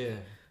anymore, basically. Yeah.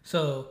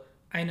 So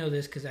I know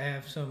this because I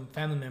have some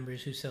family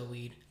members who sell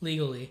weed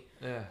legally,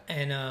 Yeah.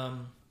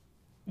 and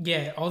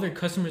yeah, all their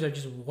customers are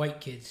just white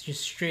kids,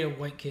 just straight up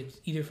white kids,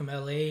 either from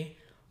LA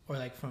or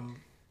like from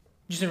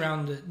just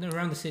around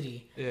the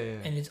city. Yeah.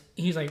 And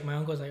he's like, my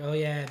uncle's like, oh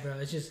yeah, bro,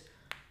 it's just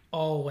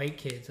all white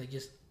kids, like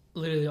just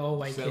literally all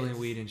white selling kids.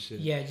 weed and shit.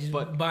 Yeah, just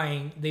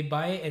buying. They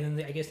buy it and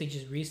then I guess they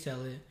just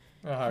resell it.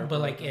 But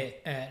like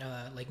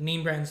at like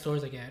name brand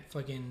stores, like at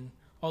fucking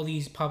all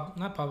these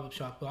not pop-up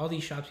shops, but all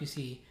these shops you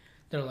see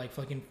that are like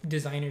fucking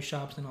designer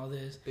shops and all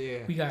this. Yeah.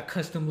 We got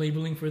custom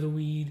labeling for the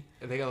weed.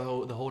 They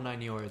got the whole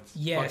 9 yards.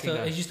 Yeah, Fucking so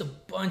nuts. it's just a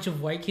bunch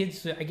of white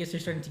kids. So I guess they're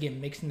starting to get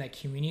mixed in that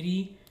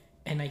community,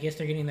 and I guess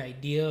they're getting the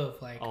idea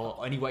of like,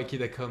 any white kid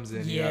that comes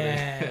in.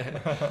 Yeah. You know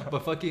what I mean?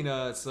 But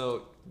fucking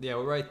so yeah,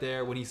 we're right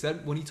there. When he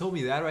told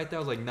me that right there,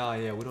 I was like, nah,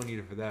 yeah, we don't need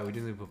it for that. We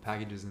didn't even put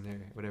packages in there,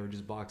 whatever,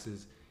 just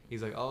boxes.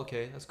 He's like, oh,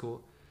 okay, that's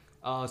cool.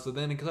 So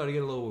then it started to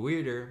get a little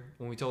weirder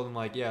when we told him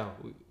like, yeah,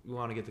 we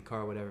want to get the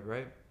car, whatever,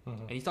 right?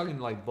 Mm-hmm. And he's talking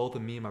to like both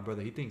of me and my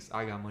brother. He thinks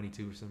I got money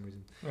too for some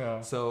reason. Yeah.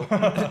 So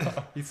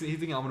he's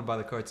thinking I'm gonna buy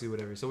the car too,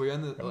 whatever. So we're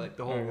in the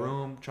whole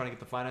room trying to get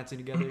the financing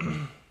together.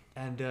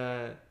 And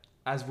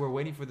as we're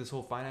waiting for this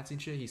whole financing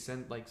shit, he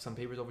sent like some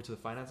papers over to the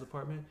finance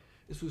department.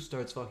 This fool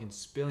starts fucking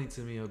spilling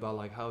to me about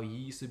like how he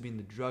used to be in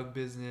the drug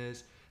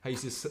business, how he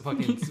used to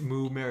fucking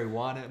move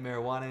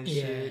marijuana and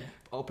shit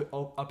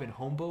up in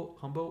Humboldt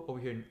over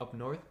here up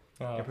north.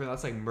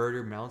 That's like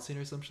Murder Mountain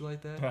or some shit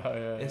like that.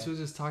 And so was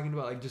just talking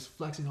about like just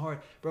flexing hard,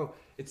 bro.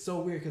 It's so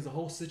weird because the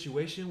whole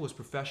situation was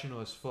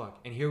professional as fuck,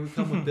 and here we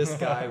come with this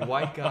guy,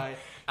 white guy,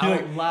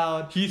 out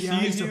loud. He I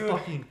sees used to you.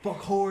 fucking fuck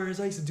whores.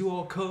 I used to do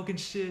all coke and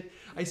shit.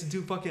 I used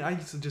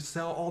to just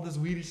sell all this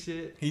weed and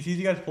shit. He sees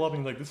you guys pull up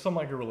and he's like, this is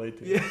something I can relate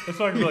to. Yeah. That's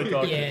what I can really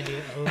talk yeah, to.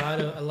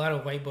 dude. A lot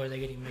of white boys are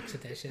getting mixed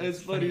with that shit.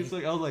 It's funny. It's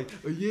like I was like,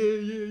 oh,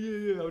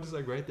 yeah. I was just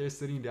like right there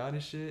sitting down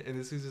and shit, and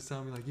this was just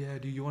telling me like, yeah,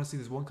 dude, you want to see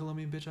this one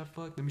Colombian bitch I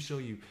fucked? Let me show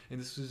you. And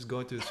this was just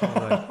going through this phone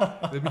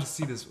like, let me just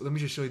see this. Let me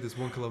just show you this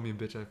one Colombian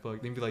bitch I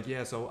fucked. Then be like,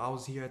 yeah, so I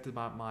was here at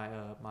my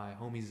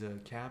homie's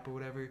camp or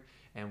whatever,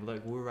 and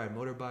like we were riding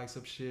motorbikes,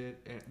 some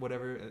shit, and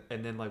whatever,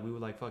 and then like we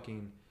would like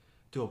fucking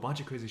do a bunch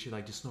of crazy shit,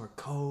 like just snort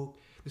coke.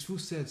 This fool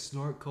said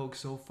snort coke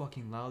so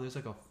fucking loud. There's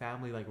like a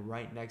family like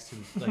right next to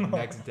the like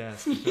next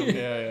desk. You feel me?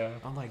 Yeah.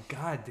 I'm like,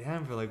 god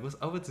damn, bro, like what's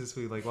up with this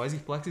fool? Like why is he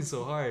flexing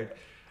so hard?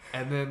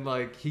 And then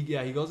like he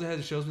goes ahead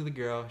and shows me the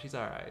girl. She's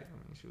alright. I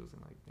mean, she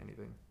wasn't like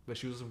anything, but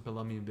she was some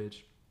Colombian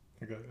bitch.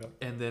 Okay,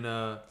 yeah. And then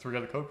That's where we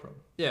got the coke from.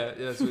 yeah,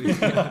 that's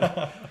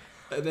what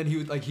and then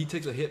he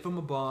takes a hit from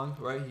a bong,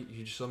 right?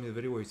 He just showed me the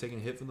video where he's taking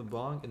a hit from the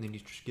bong, and then he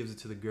just gives it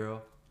to the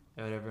girl,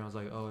 and whatever. And I was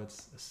like, oh,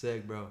 it's a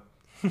cig, bro.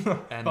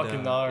 And,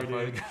 Fucking nar,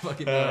 dude.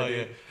 Fucking nar,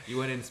 dude. You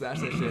went in and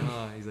smashed that shit,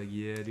 huh? He's like,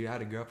 yeah, dude, I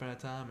had a girlfriend at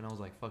the time, and I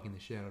was like fucking the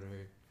shit out of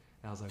her.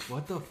 And I was like,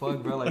 what the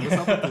fuck, bro? Like, what's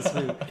up with this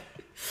dude?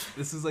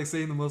 This is like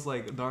saying the most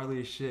like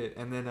gnarliest shit.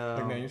 And then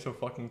Like, man, you're so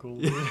fucking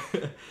cool.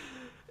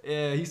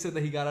 Yeah, he said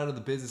that he got out of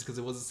the business because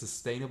it wasn't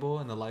sustainable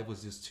and the life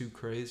was just too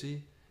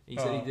crazy. He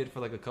said he did it for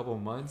like a couple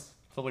of months.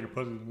 Sounds like a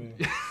pussy to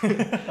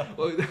me.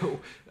 Well, no,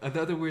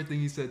 another weird thing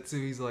he said too.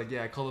 He's like,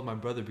 yeah, I call him my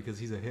brother because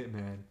he's a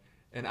hitman,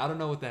 and I don't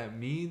know what that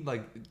means.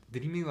 Like,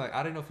 did he mean like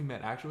I don't know if he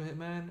meant actual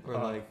hitman or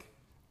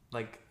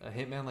like a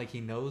hitman like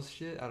he knows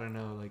shit. I don't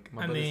know. Like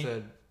my brother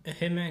said, a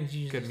hitman's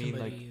usually could mean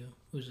somebody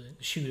who's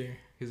a shooter.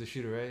 he's a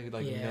shooter, right? He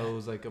like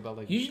knows like about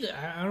like. Usually,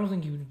 I don't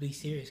think you would be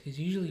serious because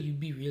usually you'd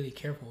be really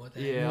careful with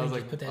that. Yeah, I was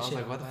like,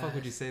 why why the fuck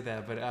would you say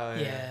that? But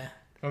yeah.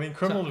 I mean,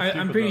 criminals are stupid.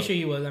 I'm pretty though. sure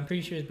he was. I'm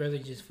pretty sure his brother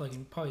just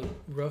fucking probably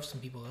roughed some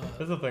people up.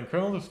 That's the thing.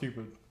 Criminals are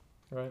stupid,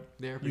 right?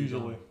 They're pretty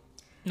Usually. dumb.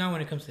 Not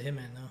when it comes to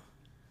Hitman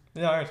though.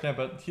 Yeah, I understand,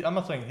 but I'm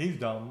not saying he's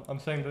dumb. I'm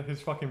saying that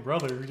his fucking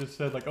brother, who just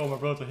said like, "Oh, my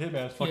brother's a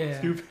hitman," is fucking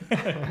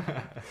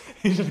stupid.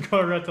 He's just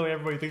going around telling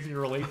everybody he thinks he can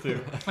relate to.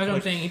 That's what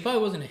I'm saying. He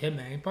probably wasn't a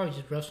hitman. He probably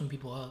just roughed some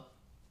people up.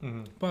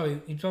 Mm-hmm.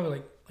 He's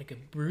probably like a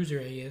bruiser,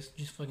 I guess.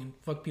 Just fucking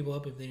fuck people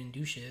up if they didn't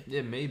do shit.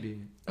 Yeah,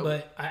 maybe.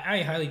 But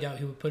I highly doubt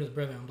he would put his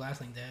brother on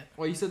blast like that.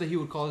 Well, he said that he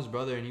would call his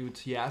brother and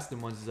he asked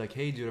him once. He's like,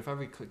 "Hey, dude, if I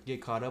ever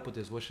get caught up with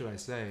this, what should I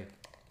say?"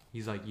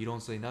 He's like, "You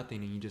don't say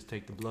nothing and you just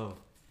take the blow."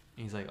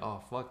 And he's like,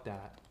 "Oh, fuck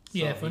that." So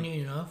Yeah,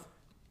 funny enough,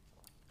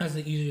 that's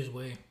the easiest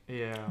way.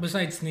 Yeah.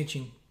 Besides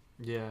snitching.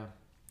 Yeah.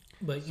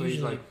 But So usually,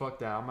 he's like, "Fuck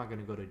that. I'm not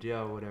gonna go to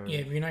jail or whatever." yeah,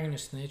 if you're not gonna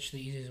snitch, the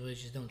easiest way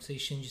is just don't say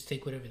shit. And just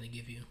take whatever they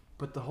give you.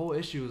 But the whole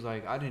issue is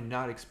like, I did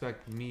not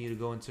expect me to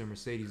go into a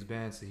Mercedes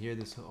Benz to hear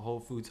this Whole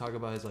Food talk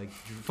about his like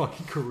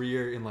fucking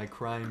career in like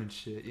crime and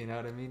shit. You know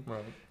what I mean?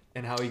 Right.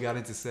 And how he got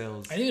into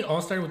sales. I think it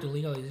all started with the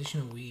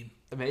legalization of weed.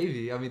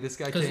 Maybe. I mean, this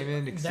guy came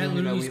in that assuming that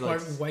literally we like.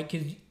 sparked white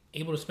kids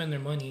able to spend their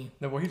money.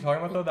 Now, what he's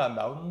talking about though, that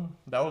mountain,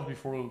 that was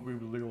before we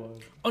were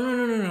legalized. Oh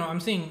no! I'm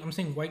saying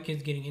white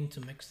kids getting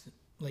into Mexico.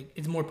 Like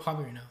it's more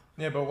popular now.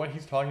 Yeah, but what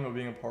he's talking about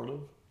being a part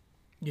of,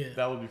 Yeah.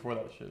 that was before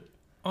that shit.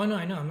 Oh no,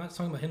 I know. I'm not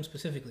talking about him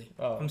specifically.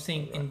 Oh, I'm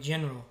saying okay. in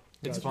general.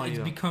 It's It's funny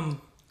though.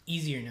 become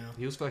easier now.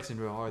 He was flexing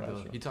real hard though.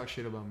 Gotcha. He talked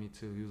shit about me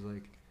too. He was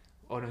like,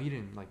 "Oh no, he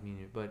didn't like mean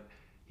it," but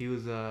he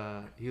was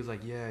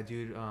like, "Yeah,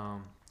 dude,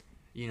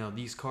 you know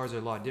these cars are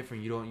a lot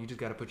different. You just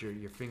got to put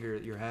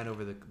your hand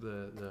over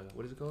the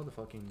what is it called? The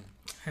fucking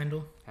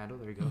Handle. handle.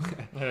 There you go.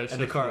 Yeah,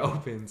 And the car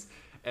opens."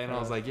 And I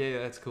was Yeah. like, yeah,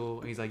 that's cool.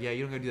 And he's like, yeah,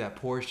 you don't gotta do that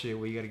poor shit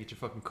where you gotta get your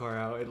fucking car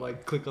out and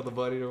like click on the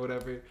button or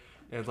whatever.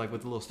 And it's like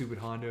with the little stupid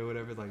Honda or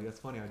whatever. Like, that's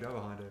funny, I drive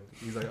a Honda.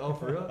 He's like, oh,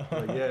 for real?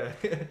 I'm like, yeah.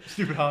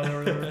 Stupid Honda or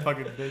whatever,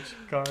 fucking bitch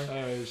car.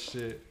 Oh,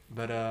 shit.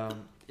 But,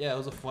 yeah, it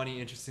was a funny,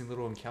 interesting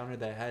little encounter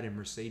that I had in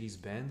Mercedes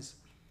Benz.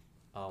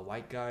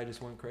 White guy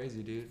just went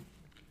crazy, dude.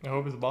 I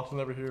hope his boss will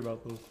never hear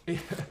about this.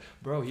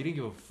 Bro, he didn't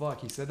give a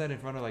fuck. He said that in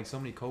front of like so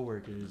many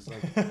coworkers.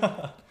 Like,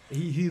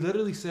 he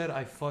literally said,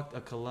 I fucked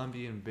a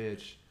Colombian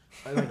bitch.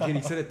 Like,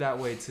 he said it that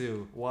way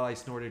too, while I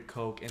snorted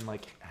coke and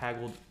like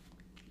haggled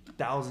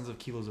thousands of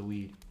kilos of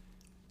weed,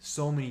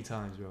 so many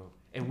times, bro.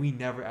 And we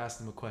never asked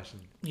him a question.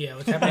 Yeah,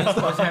 what's happening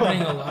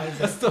a lot is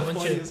That's that the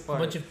funniest a part.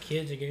 bunch of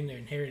kids are getting their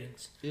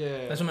inheritance.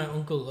 Yeah. That's what my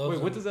uncle loves.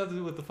 Wait, what does that have to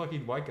do with the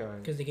fucking white guy?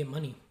 Because they get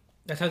money.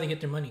 That's how they get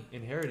their money.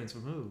 Inheritance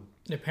from who?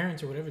 Their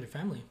parents or whatever, their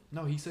family.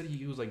 No, he said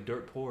he was like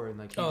dirt poor and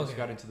like he just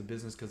got into the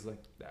business because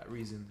like that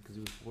reason, because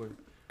he was poor.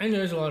 And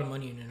there's a lot of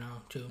money in it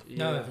now too.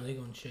 Now Yeah. that it's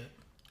legal and shit.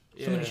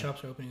 Yeah. So many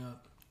shops are opening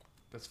up.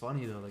 That's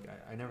funny though. Like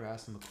I never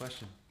asked him a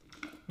question.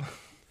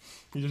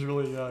 He's just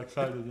really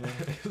excited, you know.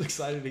 He was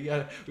excited. We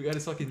got to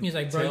fucking. He's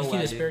like, bro, you tail see the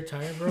wagging. spare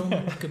tire, bro?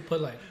 You could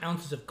put like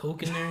ounces of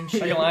coke in there and I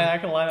shit.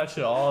 can line that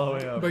shit all the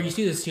way up. Bro, you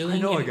see the I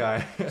ceiling? know a If-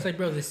 guy. It's like,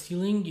 bro, the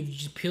ceiling, if you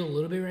just peel a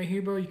little bit right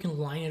here, bro, you can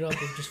line it up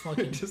with just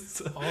fucking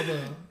Just, all the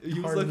he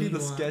was hard lucky weed the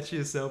you want.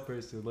 sketchiest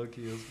salesperson.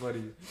 Lucky, it was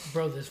funny.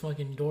 Bro, this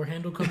fucking door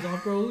handle comes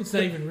off, bro. It's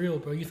not even real,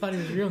 bro. You thought it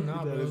was real?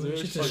 Nah, That bro. is real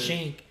It's just a shit.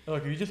 shank.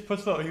 Look, if you just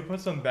put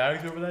some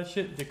bags over that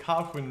shit, the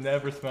cops would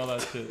never smell that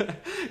shit.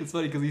 It's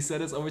funny because he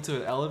sent us over to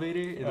an elevator,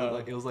 and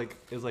Oh. it was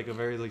like a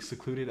very like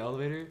secluded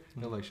elevator.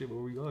 And I'm like, shit, where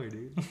we going,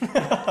 dude?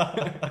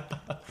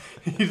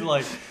 He's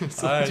like,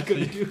 So alright, what you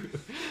gonna do?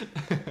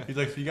 he's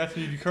like, so you got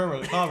to do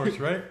commerce,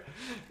 right?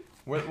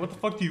 What the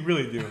fuck do you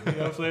really do? You know what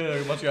I'm saying?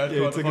 Like, a bunch of guys Yeah,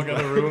 go he out the took fuck his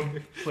out of the room.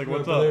 It's like,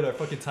 what's up? I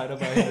fucking tied up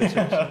my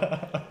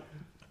head.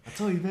 I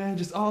told you, man,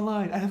 just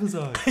online,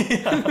 Amazon.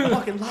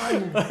 Fucking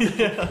liar.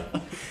 Yeah.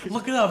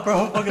 Look it up,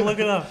 bro. Fucking look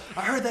it up.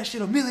 I heard that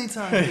shit a million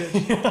times.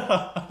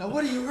 Bitch. Now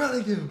what do you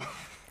really do?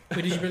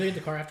 Wait, did you really get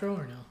the car after all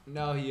or no?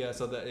 No,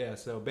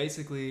 so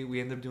basically we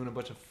ended up doing a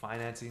bunch of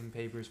financing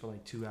papers for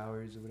like 2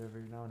 hours or whatever,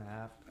 an hour and a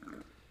half.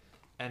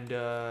 And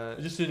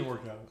It just didn't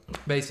work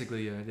out.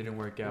 basically, yeah, it didn't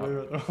work out.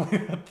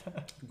 Didn't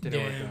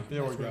Didn't work Damn, out. Didn't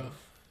that's work out.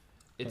 rough.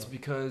 It's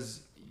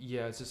because,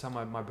 yeah, it's just how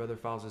my brother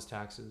files his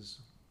taxes.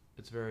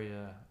 It's very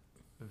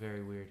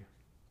weird.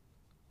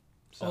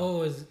 So,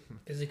 Oh, is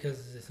it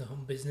because it's a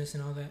home business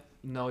and all that?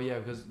 no, yeah,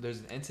 because there's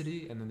an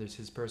entity and then there's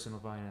his personal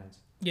finance.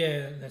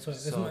 Yeah, that's what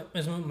So-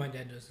 that's what my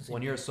dad does. The same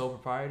When you're a thing. sole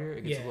proprietor,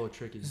 it gets Yeah. a little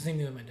tricky. It's the same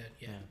thing with my dad.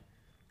 Yeah.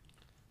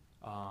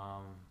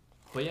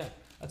 But yeah,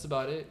 that's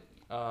about it.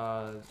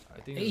 I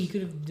think. Hey, he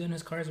could have done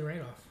his car as a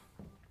write-off.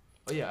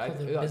 Oh yeah,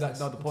 for the business.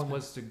 no. The point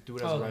That's was to do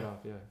it as Oh, a okay. write-off.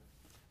 Yeah.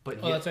 But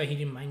Oh, that's why he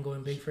didn't mind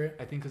going big for it.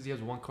 I think because he has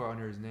one car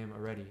under his name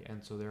already,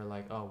 and so they're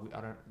like, oh,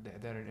 they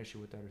had an issue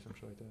with that or some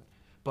shit like that.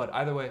 But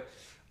either way,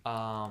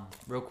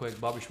 real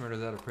quick, Bobby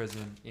Shmurda's out of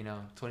prison.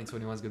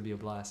 2021 is gonna be a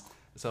blast.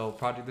 So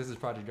this is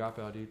Project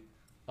Dropout, dude.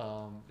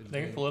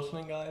 Thanks for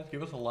listening, guys.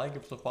 Give us a like,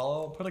 give us a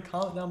follow. Put a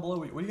comment down below.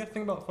 What do you guys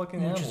think about fucking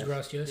animals? Muchas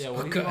gracias. Yeah,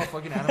 what do you think about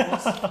fucking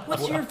animals?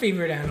 What's your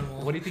favorite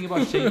animal? What do you think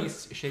about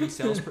shady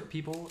sales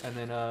people? And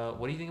then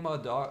what do you think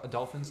about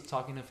dolphins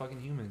talking to fucking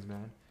humans,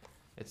 man?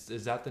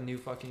 Is that the new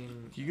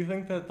fucking? Do you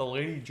think that the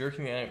lady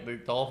jerking the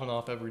dolphin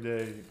off every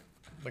day,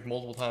 like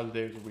multiple times a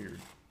day, is weird?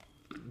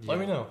 Yeah. Let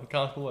me know in the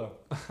comments below.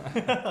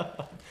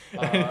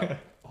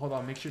 Hold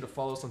on, make sure to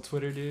follow us on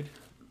Twitter, dude.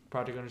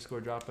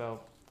 Project_dropout,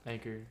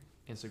 Anchor,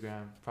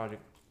 Instagram,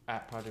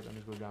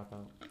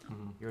 @project_dropout.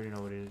 You already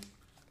know what it is.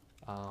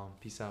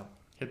 Peace out.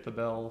 Hit the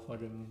bell,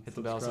 fucking. Hit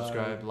the bell,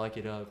 subscribe, like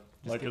it up.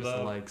 Just Like give it us the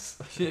up. likes.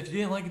 Shit, if you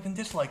didn't like it, then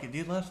dislike it,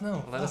 dude. Let us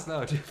know. Let us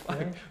know, dude.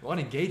 Yeah. We want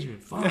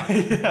engagement. Fuck.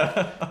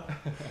 Yeah.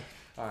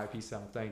 All right, peace out. Thanks.